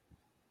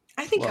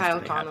 I Who think else do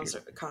Kyle they have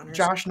here? Connor's.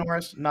 Josh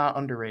Norris, not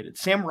underrated.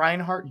 Sam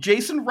Reinhart,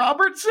 Jason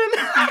Robertson.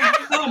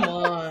 Come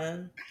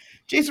on.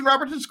 Jason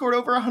Robertson scored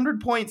over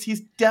 100 points.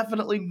 He's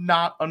definitely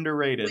not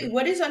underrated. Wait,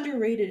 what is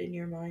underrated in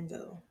your mind,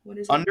 though? What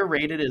is it?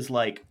 Underrated is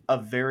like a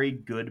very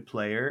good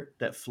player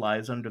that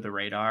flies under the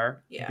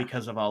radar Yeah.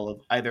 because of all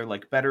of either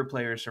like better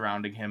players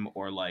surrounding him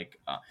or like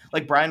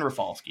Brian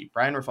Rafalski.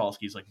 Brian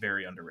Rafalski is like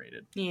very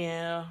underrated.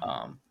 Yeah.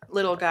 Um,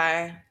 Little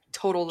guy.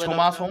 Total little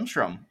Tomas guy.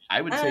 Holmstrom,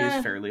 I would say,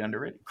 is fairly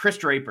underrated. Chris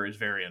Draper is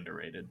very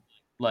underrated.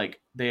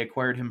 Like they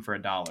acquired him for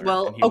 $1,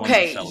 Well, and he won the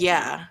okay, Selke.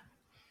 yeah.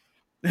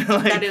 Like,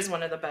 That is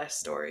one of the best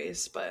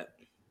stories, but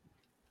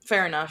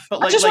fair enough.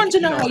 but I just wanted to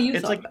you know know, how you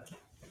it's thought like about it.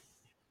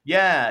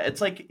 yeah,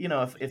 it's like, you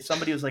know, if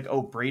somebody was like,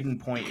 oh, Braden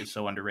Point is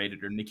so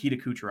underrated or Nikita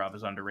Kucherov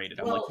is underrated,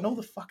 I'm like, Well, no,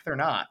 the fuck they're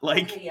not.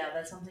 Like, okay, yeah,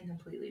 that's something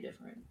completely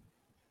different.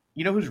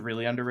 you know who's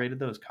really underrated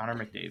though is Connor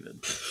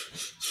McDavid.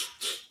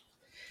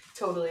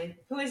 Totally.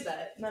 Who is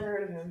that? Never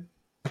heard of him.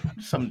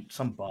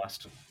 Some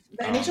bust.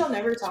 The NHL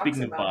never talks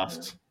Speaking of about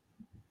busts, him.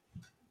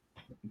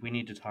 we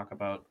need to talk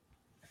about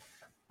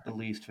the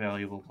least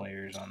valuable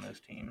players on this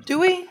team. Do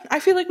we? I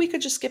feel like we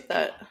could just skip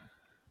that.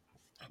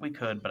 We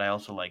could, but I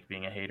also like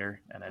being a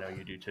hater, and I know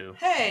you do too.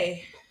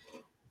 Hey.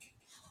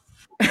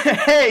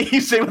 Hey,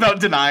 you say without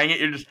denying it.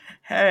 You're just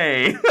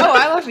hey. Oh,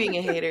 I love being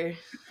a hater.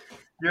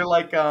 You're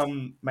like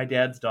my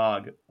dad's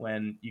dog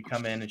when you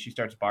come in and she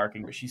starts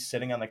barking, but she's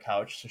sitting on the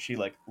couch, so she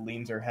like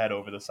leans her head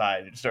over the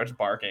side and starts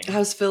barking.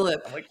 How's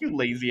Philip? I'm like, you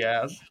lazy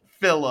ass,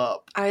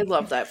 Philip. I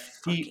love that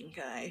fucking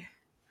guy.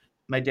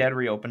 My dad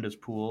reopened his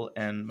pool,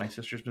 and my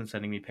sister's been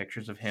sending me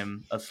pictures of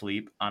him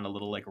asleep on a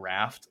little like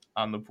raft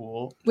on the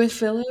pool. With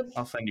Philip?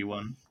 I'll send you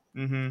one.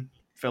 Mm-hmm.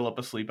 Philip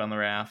asleep on the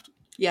raft.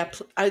 Yeah,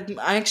 I'm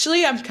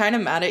kind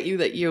of mad at you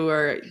that you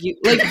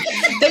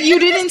that you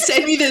didn't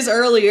send me this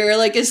earlier.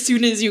 Like as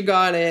soon as you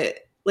got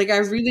it, like I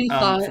really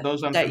thought for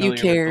those that you unfamiliar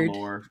cared with the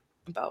lore,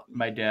 about.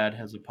 my dad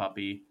has a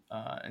puppy,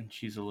 and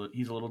he's a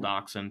little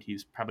dachshund.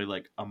 He's probably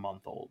like a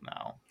month old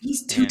now.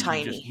 He's too And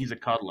tiny. He's a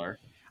cuddler.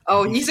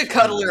 Oh, he's a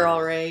cuddler,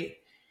 all right.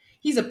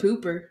 He's a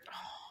pooper.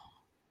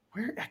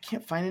 Where I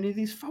can't find any of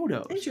these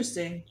photos.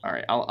 Interesting. All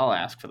right, I'll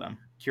ask for them.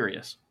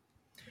 Curious.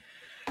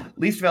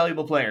 Least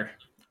valuable player.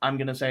 I'm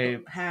gonna say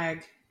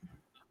Hag.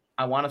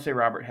 I want to say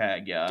Robert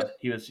Hagg. Yeah,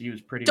 he was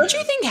pretty. Don't mid.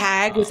 you think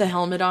Hag with a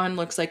helmet on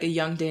looks like a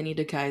young Danny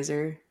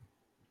DeKaiser?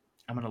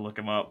 I'm gonna look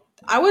him up.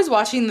 I was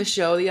watching the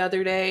show the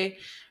other day.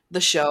 Not the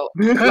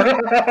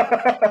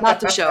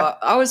show.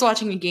 I was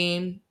watching a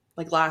game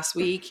like last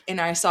week,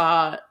 and I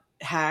saw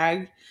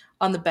Hag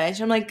on the bench.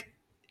 I'm like,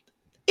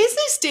 is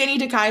this Danny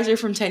DeKaiser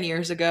from 10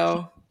 years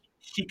ago?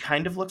 He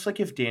kind of looks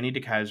like if Danny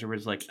DeKaiser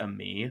was like a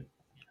me.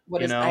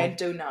 What is? I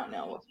do not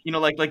know. You know,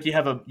 like you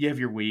have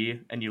your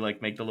Wii and you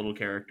like make the little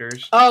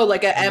characters. Oh,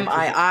 like a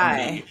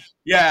MII.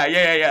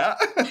 Yeah.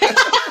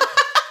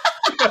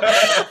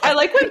 I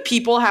like when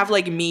people have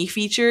like me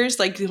features,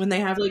 like when they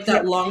have like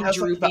that long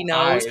droopy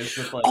nose.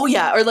 Like, oh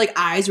yeah, or like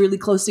eyes really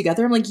close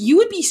together. I'm like, you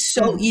would be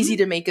so easy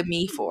to make a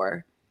me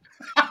for.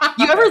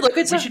 You ever look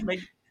at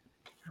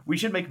we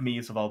should make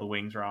me's of all the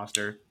Wings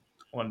roster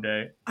one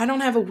day. I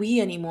don't have a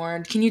Wii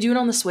anymore. Can you do it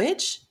on the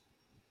Switch?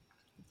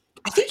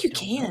 I think I you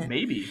don't know. can.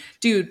 Maybe.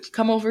 Dude,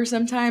 come over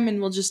sometime and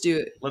we'll just do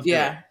it. Let's do it.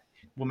 Yeah.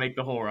 We'll make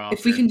the whole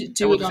If we roster, can and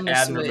do we'll it just on the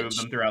add and remove them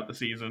Switch. throughout the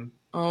season.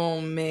 Oh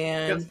Because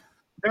man.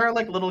 there are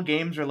like little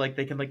games where like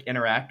they can like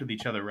interact with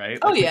each other, right?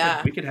 Oh Like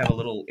yeah. we could have a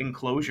little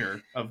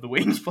enclosure of the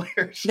Wings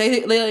players.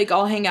 They like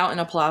all hang out in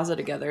a plaza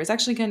together. It's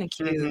actually kind of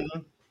cute. Mm-hmm.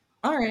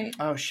 All right.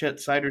 Oh shit,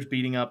 Cider's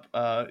beating up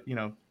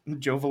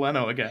Joe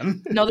Valeno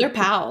again. No, they're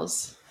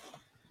pals.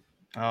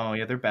 Oh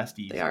yeah, they're They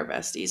besties. are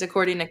besties,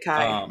 according to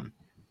Kai. Um,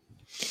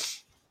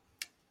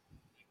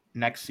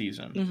 next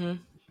season, Mm-hmm.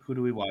 who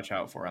do we watch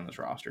out for on this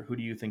roster? Who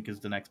do you think is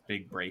the next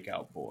big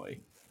breakout boy?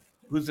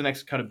 Who's the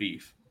next cut of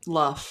beef?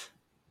 Luff.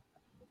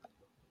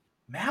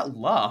 Matt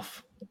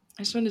Luff.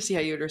 I just wanted to see how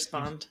you would He's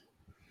respond.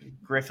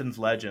 Griffin's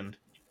legend.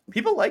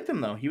 People liked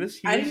him though. He I was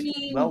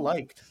well mean,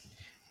 liked.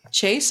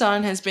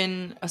 Chason has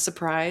been a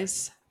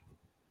surprise.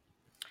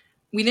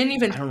 We didn't I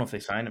even. don't know if they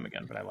signed him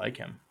again, but I like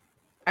him.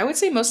 I would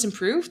say most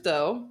improved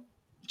though.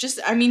 Just,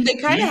 I mean, they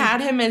kind of He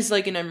had him as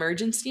like an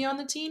emergency on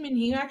the team, and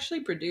he actually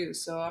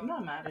produced. So I'm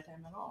not mad at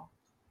him at all.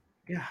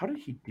 Yeah, how did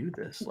he do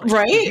this? Like, because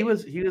Right? he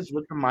was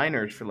with the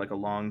minors for like a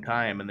long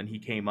time, and then he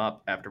came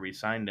up after we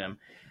signed him.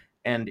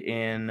 And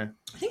in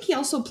I think he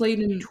also played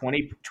in.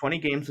 20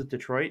 games with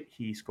Detroit,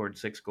 he scored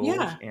 6 goals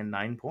Yeah, and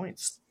 9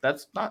 points.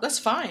 That's not that's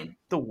fine.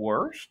 the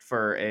worst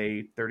for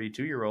a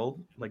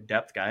 32-year-old like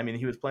depth guy. I mean,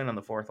 he was playing on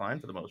the fourth line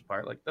for the most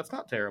part. Like, that's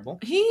not terrible.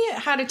 He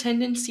had a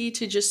tendency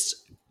to just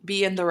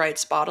be in the right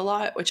spot a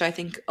lot, which I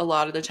think a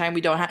lot of the time we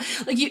don't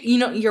have. Like you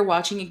know, you're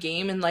watching a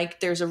game and like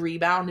there's a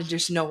rebound and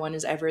just no one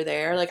is ever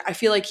there. Like I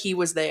feel like he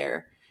was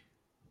there.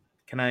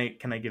 Can I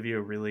give you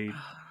a really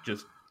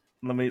just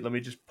let me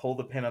just pull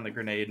the pin on the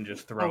grenade and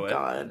just Oh throw it.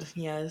 God,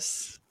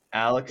 yes.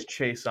 Alex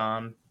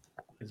Chason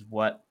is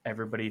what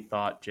everybody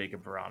thought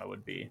Jacob Verano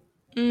would be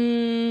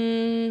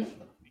Mm,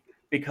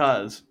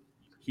 because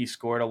he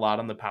scored a lot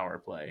on the power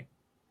play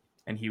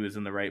and he was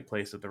in the right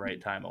place at the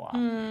right time a lot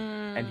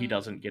and he mm,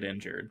 doesn't get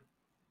injured.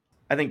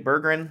 I think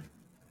Berggren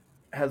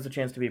has a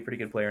chance to be a pretty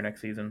good player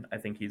next season. I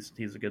think he's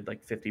a good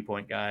like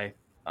 50-point guy.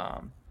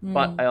 But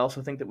I mm.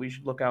 also think that we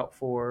should look out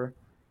for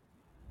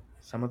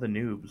some of the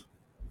noobs.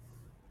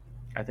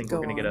 I think we're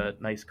Go going to get on.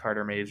 a nice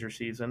Carter Mazer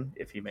season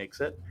if he makes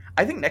it.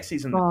 I think next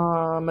season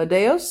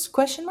Amadeus?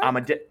 Question I'm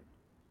a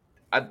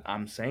mark.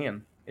 I'm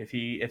saying if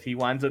he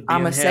winds up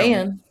I'm being a him,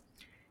 saying.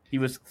 he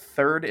was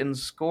third in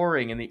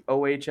scoring in the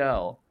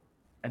OHL,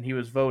 and he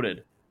was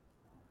voted.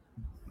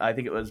 I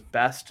think it was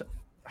best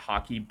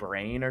hockey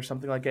brain or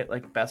something like it,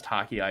 like best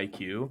hockey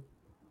IQ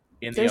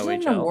in the There's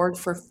an OHL. award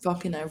for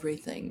fucking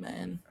everything,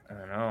 man. I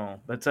don't know.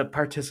 That's a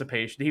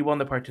participation. He won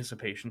the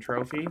participation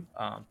trophy.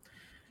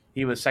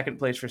 He was second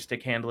place for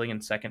stick handling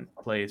and second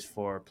place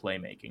for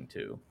playmaking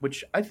too,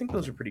 which I think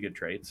those are pretty good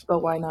traits. But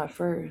why not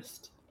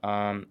first?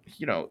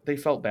 They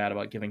felt bad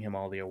about giving him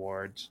all the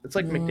awards. It's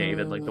like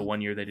McDavid, like the Mm,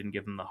 one year they didn't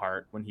give him the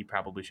Hart when he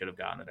probably should have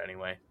gotten it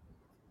anyway.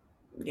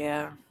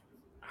 yeah.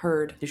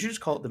 Heard. They should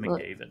just call it the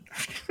Look.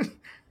 McDavid.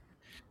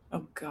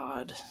 Oh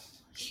God.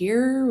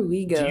 Here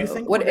we Do you go.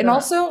 think What we're and gonna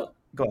also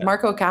go ahead?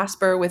 Marco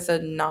Casper with a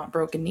not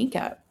broken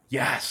kneecap.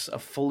 Yes, a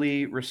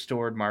fully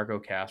restored Marco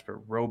Casper,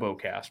 Robo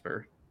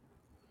Casper.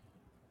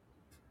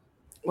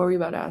 What were you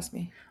about to ask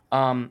me?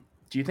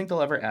 Do you think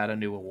they'll ever add a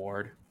new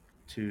award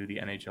to the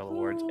NHL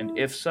awards? And Mm,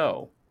 if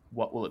so,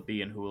 what will it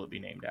be and who will it be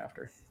named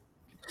after?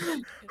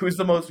 Who's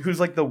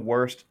like the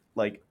worst,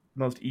 like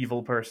most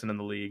evil person in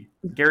the league?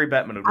 Gary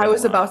Bettman would I win a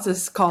was lot. about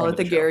to call Friend it of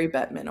the the show. Gary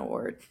Bettman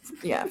Award.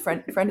 Yeah,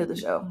 friend of the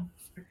show.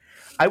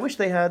 I wish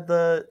they had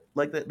the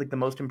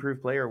most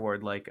improved player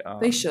award like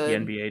They the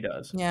should. NBA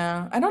does.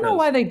 Yeah. I don't know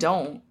why Because they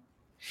don't.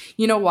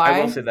 You know I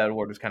will why? say that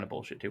award was kind of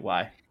bullshit too.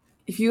 Why?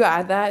 If you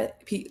add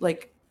that,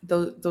 like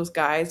those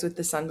guys with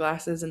the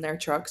sunglasses in their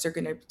trucks are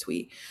gonna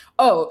tweet,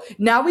 "Oh,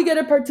 now we get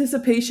a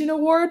participation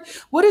award.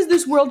 What does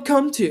this world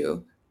come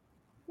to?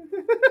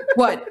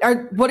 What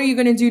are you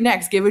gonna do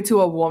next? Give it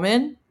to a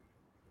woman?"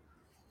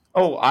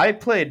 Oh, I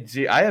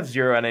have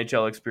zero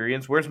NHL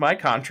experience. Where's my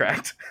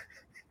contract?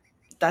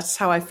 That's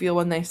how I feel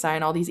when they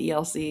sign all these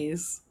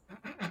ELCs.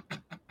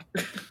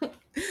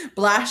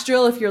 Blast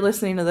Drill, if you're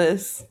listening to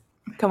this,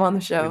 come on the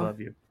We show. love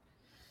you.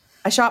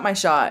 I shot my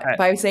shot I,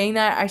 by saying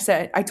that.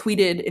 I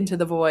tweeted into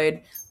the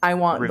void. I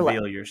want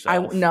reveal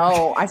yourself.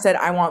 no. I said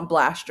I want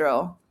Blast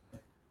Drill.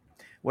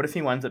 What if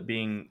he winds up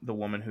being the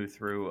woman who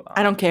threw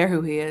I don't care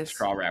who he is.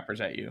 straw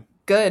wrappers at you?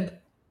 Good.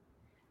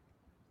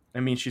 I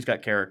mean, she's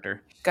got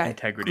character, Got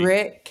integrity.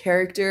 grit,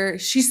 character.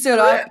 She stood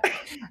up.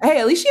 Hey,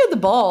 at least she had the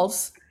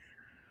balls.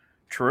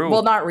 True.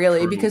 Well, not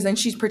really, True. because then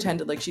she's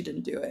pretended like she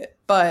didn't do it.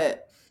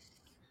 But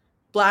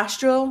Blast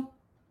Drill,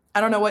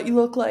 I don't know what you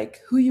look like,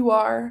 who you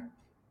are,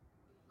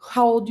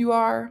 how old you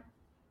are,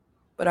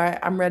 but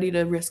I'm ready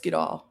to risk it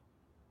all.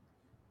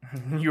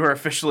 You are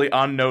officially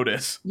on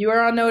notice. You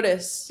are on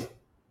notice.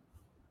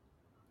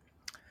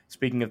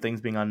 Speaking of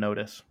things being on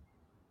notice,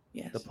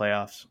 Yes. the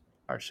playoffs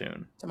are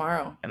soon,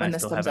 Tomorrow, and when I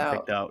this still comes haven't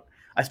out. picked out.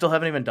 I still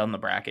haven't even done the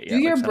bracket yet.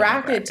 Do your set up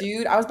my bracket,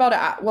 dude. I was about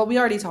to. Well, we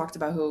already talked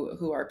about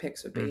who our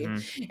picks would be.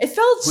 Mhm. It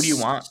felt. Who do you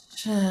want?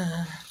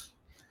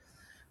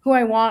 Who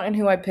I want and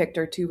who I picked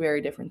are two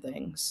very different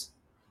things.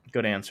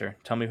 Good answer.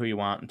 Tell me who you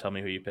want and tell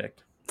me who you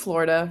picked.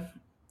 Florida.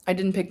 I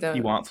didn't pick You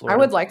them. want I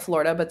would Florida? like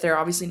Florida, but they're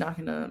obviously not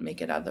going to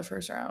make it out of the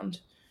first round.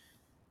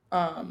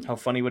 How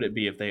funny would it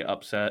be if they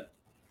upset?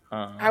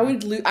 I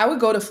would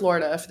go to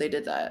Florida if they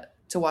did that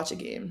to watch a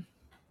game.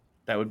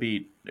 That would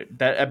be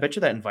that. I bet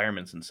you that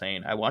environment's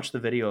insane. I watched the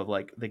video of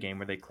like the game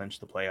where they clinched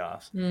the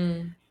playoffs,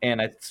 Mm.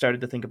 and I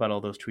started to think about all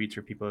those tweets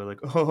where people are like,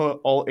 "Oh,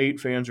 all 8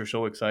 fans are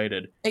so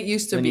excited." And It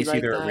used to then be you see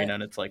like their that. arena,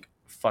 and it's like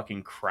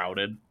fucking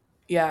crowded.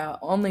 Yeah,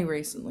 only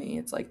recently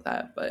it's like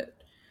that, but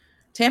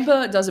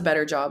Tampa does a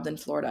better job than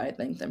Florida, I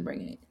think, than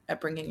bringing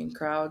in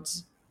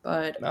crowds.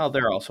 But Well,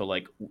 they're also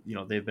like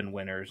they've been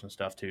winners and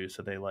stuff too,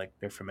 so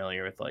they're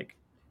familiar with like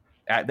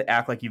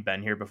act like you've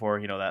been here before.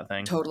 You know that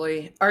thing.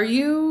 totally. Are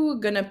you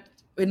gonna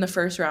in the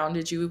first round?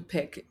 Did you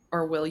pick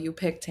or will you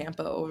pick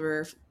Tampa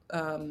over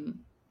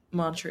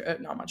Montreal?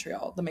 Not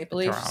Montreal. The Maple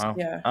Leafs. Toronto.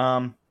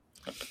 Yeah,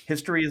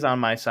 History is on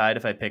my side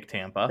if I pick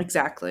Tampa,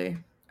 exactly.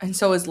 And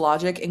so is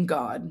logic and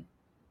God.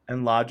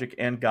 and logic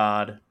and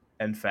God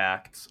and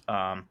facts.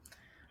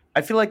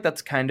 I feel like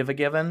that's kind of a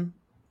given,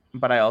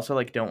 but I also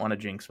like don't want to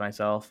jinx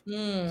myself.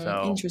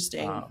 So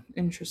Interesting.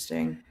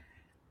 Interesting.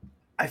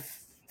 I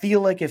feel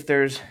like it's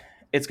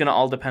going to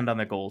all depend on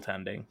the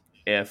goaltending.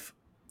 If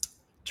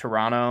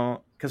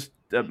Toronto, because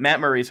Matt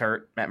Murray's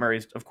hurt, Matt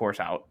Murray's of course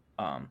out.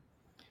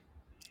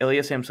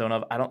 Ilya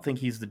Samsonov, I don't think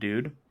he's the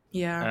dude,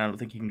 Yeah. and I don't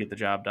think he can get the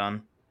job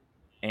done.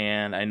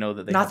 And I know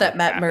that they Not have that like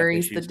Matt backup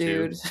Murray's the issues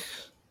too. dude.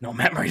 No,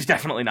 Matt Murray's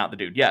definitely not the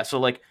dude. Yeah, so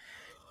like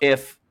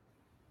if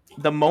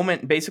the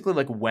moment, basically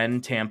like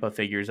when Tampa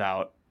figures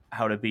out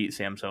how to beat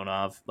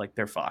Samsonov, like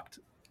they're fucked,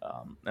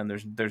 and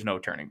there's no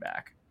turning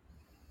back.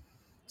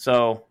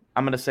 So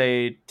I'm gonna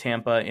say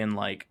Tampa in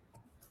like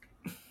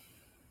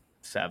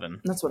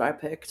 7. That's what I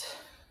picked.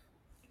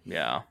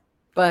 Yeah,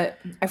 But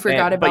I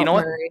forgot but you about know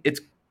what? Murray.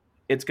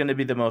 It's gonna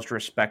be the most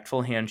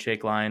respectful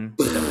handshake line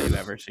that they've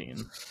ever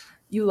seen.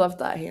 You love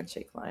that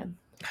handshake line.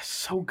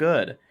 So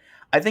good.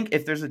 I think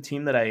if there's a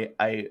team that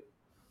I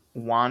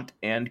want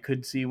and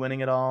could see winning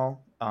it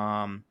all,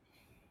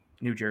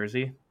 New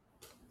Jersey.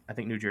 I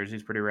think New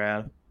Jersey's pretty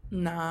rad.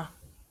 Nah.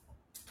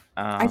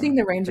 I think the They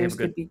have Rangers a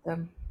could good beat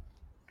them.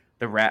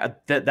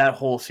 that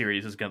whole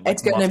series is gonna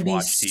It's like gonna must be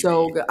watch TV.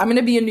 so good. I'm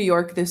gonna be in New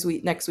York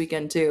next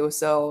weekend too.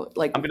 So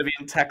like, I'm gonna be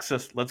in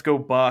Texas. Let's go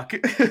Buck.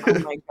 oh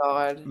my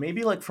god.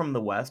 Maybe like from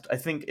the West. I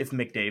think if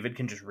McDavid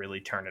can just really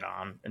turn it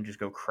on and just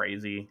go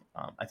crazy,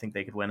 I think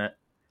they could win it.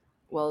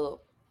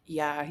 Well,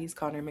 yeah, he's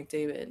Connor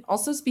McDavid.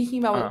 Also, speaking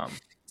about Um,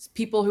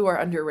 people who are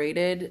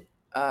underrated,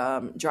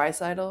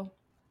 Drysaitel.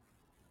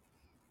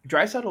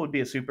 Draisaitl would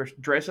be a super.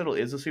 Draisaitl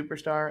is a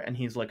superstar, and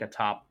he's like a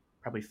top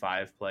probably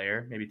 5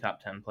 player, maybe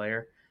top 10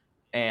 player.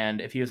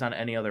 And if he was on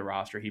any other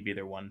roster, he'd be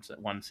their one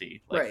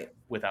seed, like Right,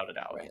 without a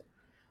doubt. right.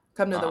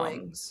 Come to the Um,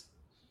 Wings.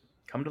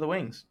 Come to the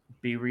Wings,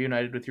 be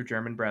reunited with your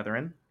German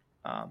brethren,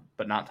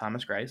 but not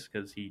Thomas Greiss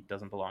because he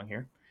doesn't belong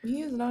here.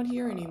 He is not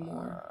here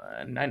anymore.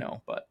 And I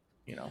know, but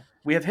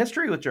we have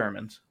history with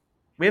Germans.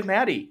 We have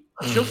Maddie.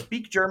 She'll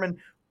speak German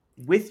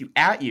with you,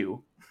 at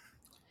you.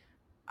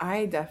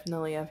 I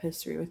definitely have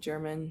history with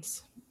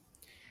Germans.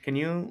 Can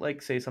you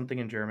like say something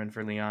in German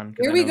for Leon?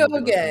 Because Here I we know go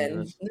he'll be listening to again.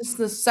 this. This is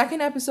the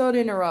second episode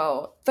in a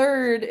row.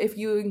 Third, if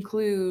you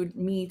include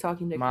me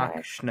talking to Mach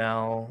Kai.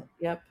 schnell,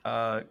 Yep.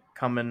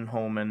 kommen,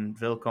 homen,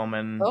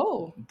 willkommen,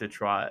 Oh.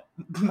 Detroit.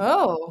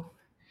 Oh.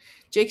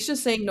 Jake's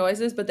just saying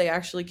noises, but they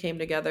actually came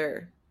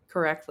together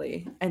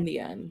correctly in the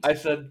end. I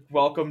said,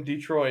 welcome,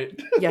 Detroit.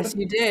 Yes,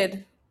 you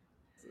did.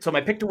 So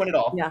my pick to win it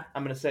all, Yeah.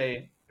 I'm going to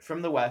say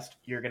from the West,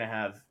 you're going to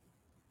have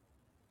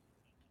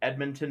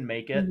Edmonton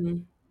make it.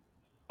 Mhm.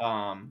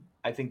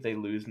 I think they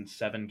lose in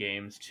 7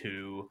 games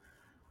to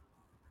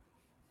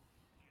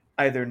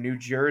either New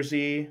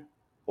Jersey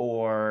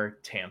or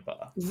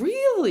Tampa.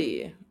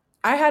 Really?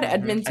 I had I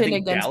Edmonton think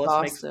against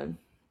Dallas makes. Boston.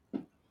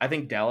 I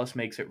think Dallas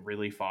makes it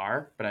really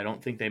far, but I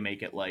don't think they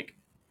make it like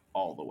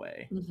all the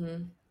way.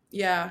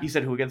 Yeah, You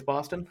said who against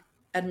Boston?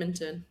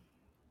 Edmonton.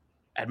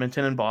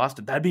 Edmonton and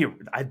Boston. That'd be.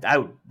 I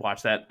would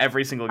watch that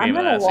every single I'm game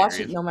of gonna that watch it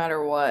series. no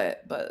matter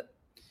what, but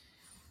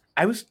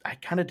I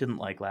kind of didn't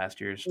like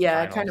last year's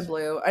yeah, it kind of finals.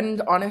 blew.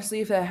 And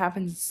honestly, if it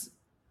happens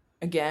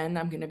again,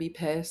 I'm gonna be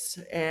pissed.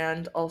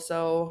 And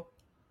also,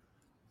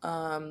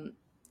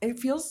 it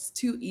feels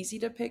too easy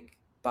to pick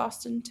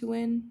Boston to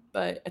win,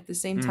 but at the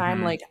same time,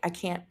 Mm-hmm. like I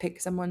can't pick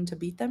someone to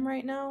beat them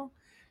right now.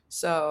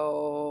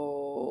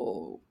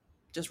 So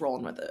just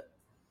rolling with it.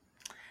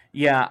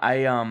 Yeah,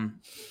 I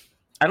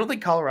don't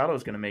think Colorado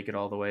is going to make it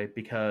all the way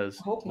because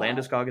Hope not.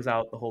 Landeskog is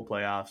out the whole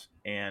playoffs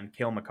and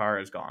Kale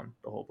McCarr is gone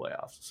the whole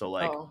playoffs. So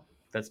like Oh,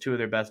 that's 2 of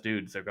their best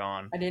dudes. They're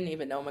gone, I didn't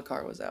even know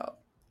Makar was out.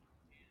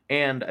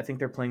 and I think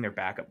they're playing their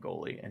backup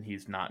goalie, and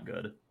he's not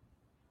good.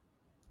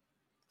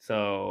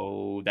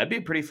 So that'd be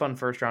a pretty fun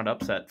first round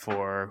upset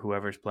for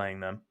whoever's playing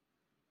them.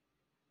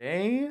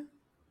 They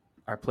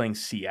are playing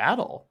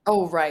Seattle.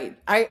 Oh, right.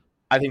 I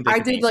think they I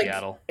could did beat like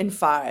Seattle. in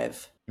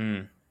 5.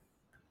 Mm.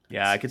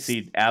 Yeah, I could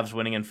see Avs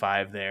winning in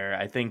 5 there.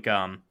 I think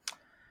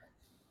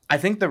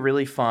the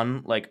really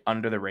fun, like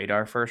under the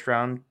radar first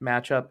round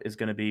matchup is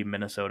going to be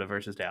Minnesota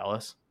versus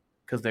Dallas.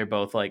 because they're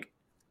both like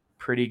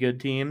pretty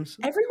good teams.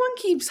 Everyone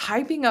keeps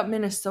hyping up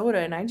Minnesota,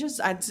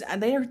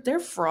 and they're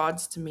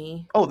frauds to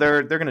me. Oh,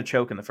 they're going to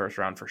choke in the first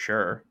round for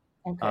sure.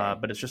 Okay.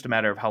 But it's just a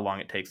matter of how long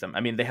it takes them. I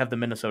mean, they have the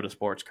Minnesota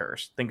sports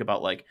curse. Think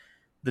about like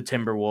the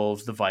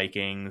Timberwolves, the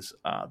Vikings,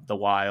 the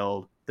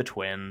Wild, the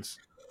Twins.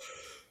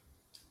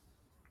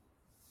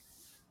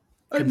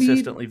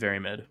 Consistently very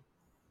mid.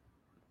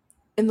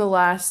 In the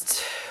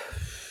last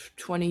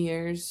 20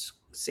 years,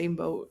 same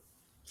boat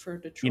for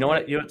Detroit. You know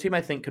what team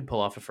I think could pull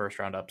off a first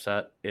round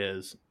upset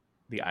is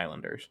the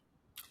Islanders.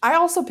 I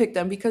also picked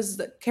them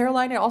because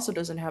Carolina also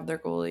doesn't have their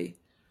goalie.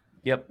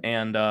 Yep,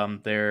 and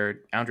their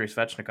Andrei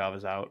Svechnikov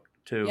is out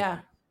too. Yeah.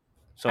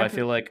 So I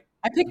feel like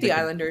I picked the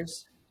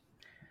Islanders.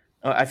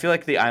 I feel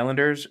like the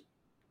Islanders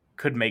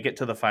could make it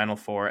to the Final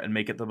Four and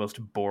make it the most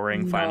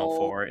boring Final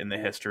Four in the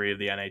history of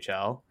the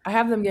NHL. I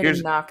have them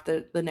getting knocked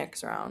the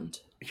next round.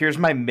 Here's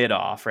my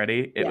mid-off.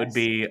 Ready? It would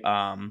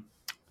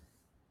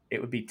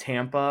be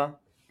Tampa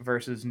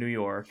versus New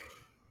York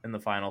in the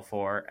Final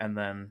Four, and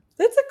then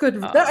that's a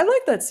good. I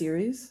like that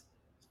series.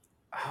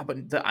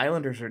 But the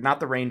Islanders are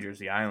not the Rangers.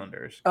 The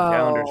Islanders. The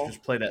Islanders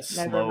just play that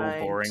slow,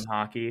 boring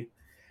hockey.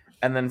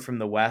 And then from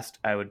the West,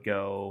 I would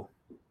go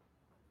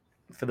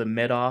for the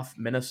mid-off,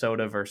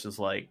 Minnesota versus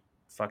like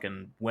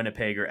fucking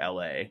Winnipeg or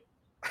LA.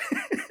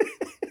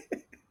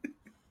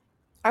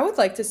 I would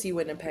like to see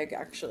Winnipeg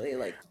actually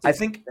like do I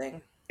think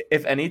something.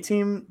 If any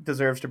team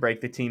deserves to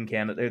break the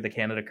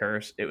Canada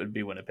curse, it would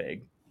be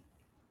Winnipeg.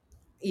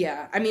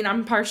 Yeah, I mean,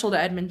 I'm partial to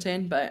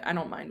Edmonton, but I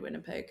don't mind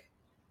Winnipeg.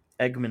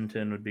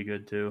 Edmonton would be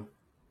good too.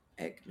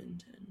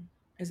 Edmonton.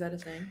 Is that a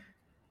thing?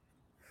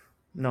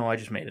 No, I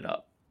just made it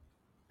up.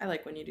 I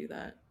like when you do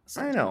that.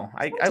 Sometimes. I know.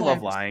 I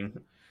love lying.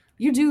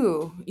 You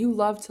do. You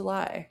love to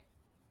lie.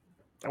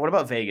 What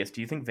about Vegas?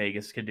 Do you think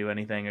Vegas could do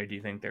anything, or do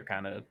you think they're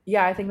kind of...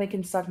 Yeah, I think they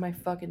can suck my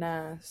fucking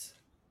ass.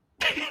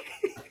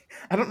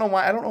 I don't know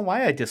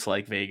why I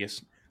dislike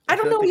Vegas. I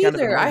don't know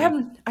either. I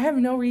have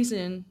no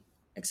reason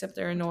except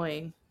they're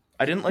annoying.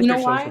 I didn't like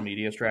their social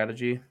media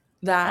strategy.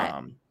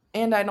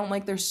 And I don't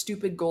like their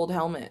stupid gold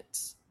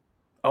helmets.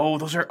 Oh,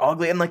 those are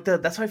ugly. And like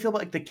that's how I feel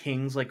about like the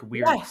Kings, like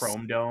weird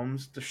chrome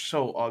domes. They're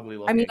so ugly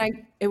looking. I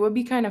mean, it would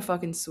be kind of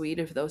fucking sweet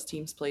if those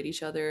teams played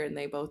each other and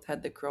they both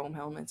had the chrome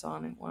helmets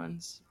on at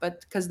once.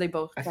 But because they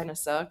both kind of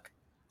suck.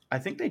 I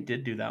think they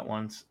did do that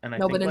once. And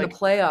but in the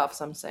playoffs,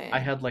 I'm saying. I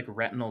had like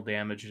retinal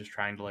damage just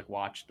trying to like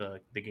watch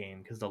the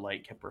game because the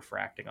light kept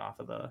refracting off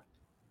of the...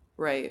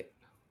 Right.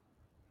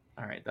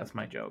 All right, that's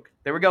my joke.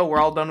 There we go. We're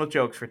all done with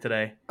jokes for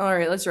today. All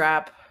right, let's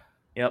wrap.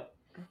 Yep.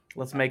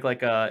 Let's make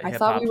like a hip-hop song and rap. I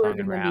thought we were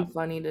going to be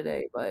funny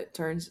today, but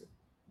turns...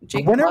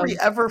 When are we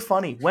ever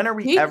funny? When are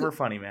we ever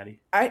funny, Maddie?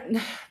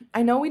 I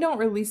know we don't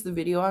release the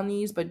video on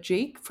these, but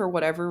Jake, for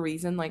whatever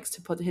reason, likes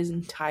to put his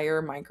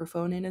entire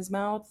microphone in his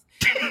mouth.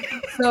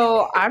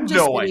 So I'm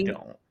just I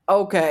don't.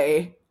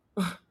 Okay.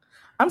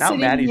 Now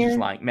Maddie's just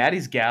lying.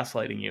 Maddie's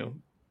gaslighting you.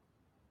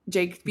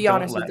 Jake, be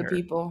honest with the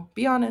people.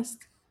 Be honest.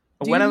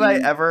 When have I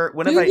ever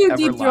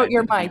deep throat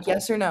your mic?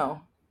 Yes or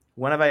no?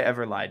 When have I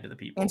ever lied to the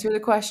people? Answer the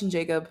question,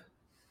 Jacob.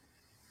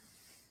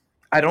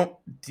 I don't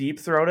deep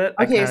throat it.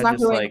 Okay, it's not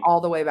going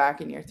all the way back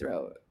in your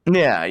throat.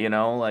 Yeah, you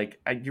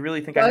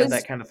really think I have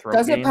that kind of throat?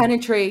 Does it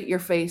penetrate your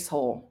face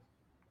hole?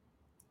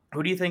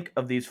 Who do you think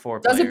of these four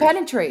players? Does it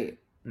penetrate?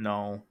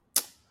 No.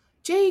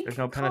 Jake, there's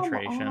no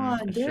penetration. Come on.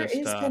 There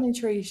is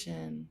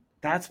penetration.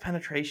 That's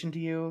penetration to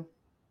you?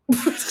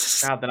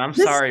 God, then I'm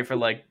sorry for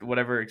like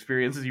whatever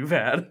experiences you've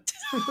had.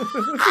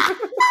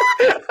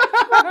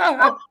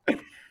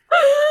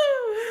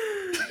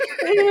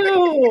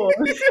 Ew.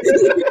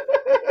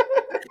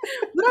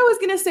 What I was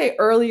going to say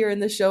earlier in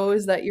the show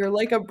is that you're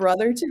like a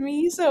brother to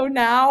me. So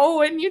now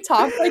when you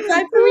talk like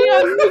that to me,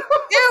 I'm like,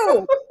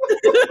 ew.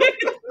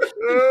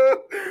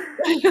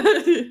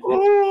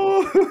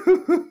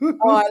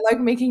 Oh, I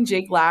like making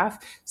Jake laugh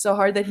so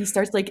hard that he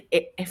starts like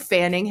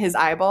fanning his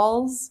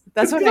eyeballs.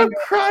 That's what I'm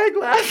crying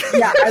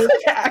laughing. Yeah, I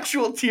like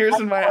actual tears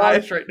in my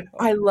eyes right now.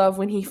 I love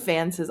when he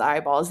fans his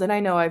eyeballs. Then I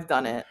know I've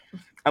done it.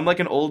 I'm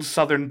like an old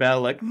Southern belle,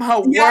 like, my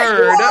word,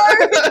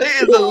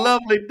 it's a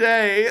lovely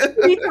day.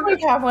 You need to like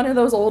have one of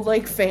those old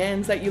like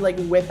fans that you like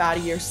whip out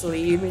of your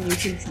sleeve and you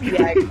can see the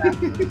eye.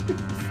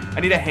 I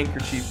need a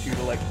handkerchief too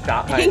to like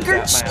dot my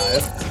eyes.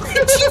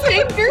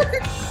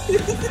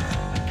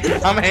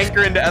 I'm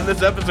hankering to end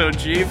this episode,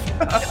 Chief.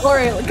 All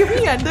right, can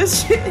we end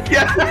this shit?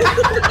 Yeah.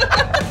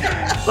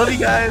 Love you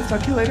guys.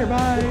 Talk to you later.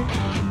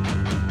 Bye.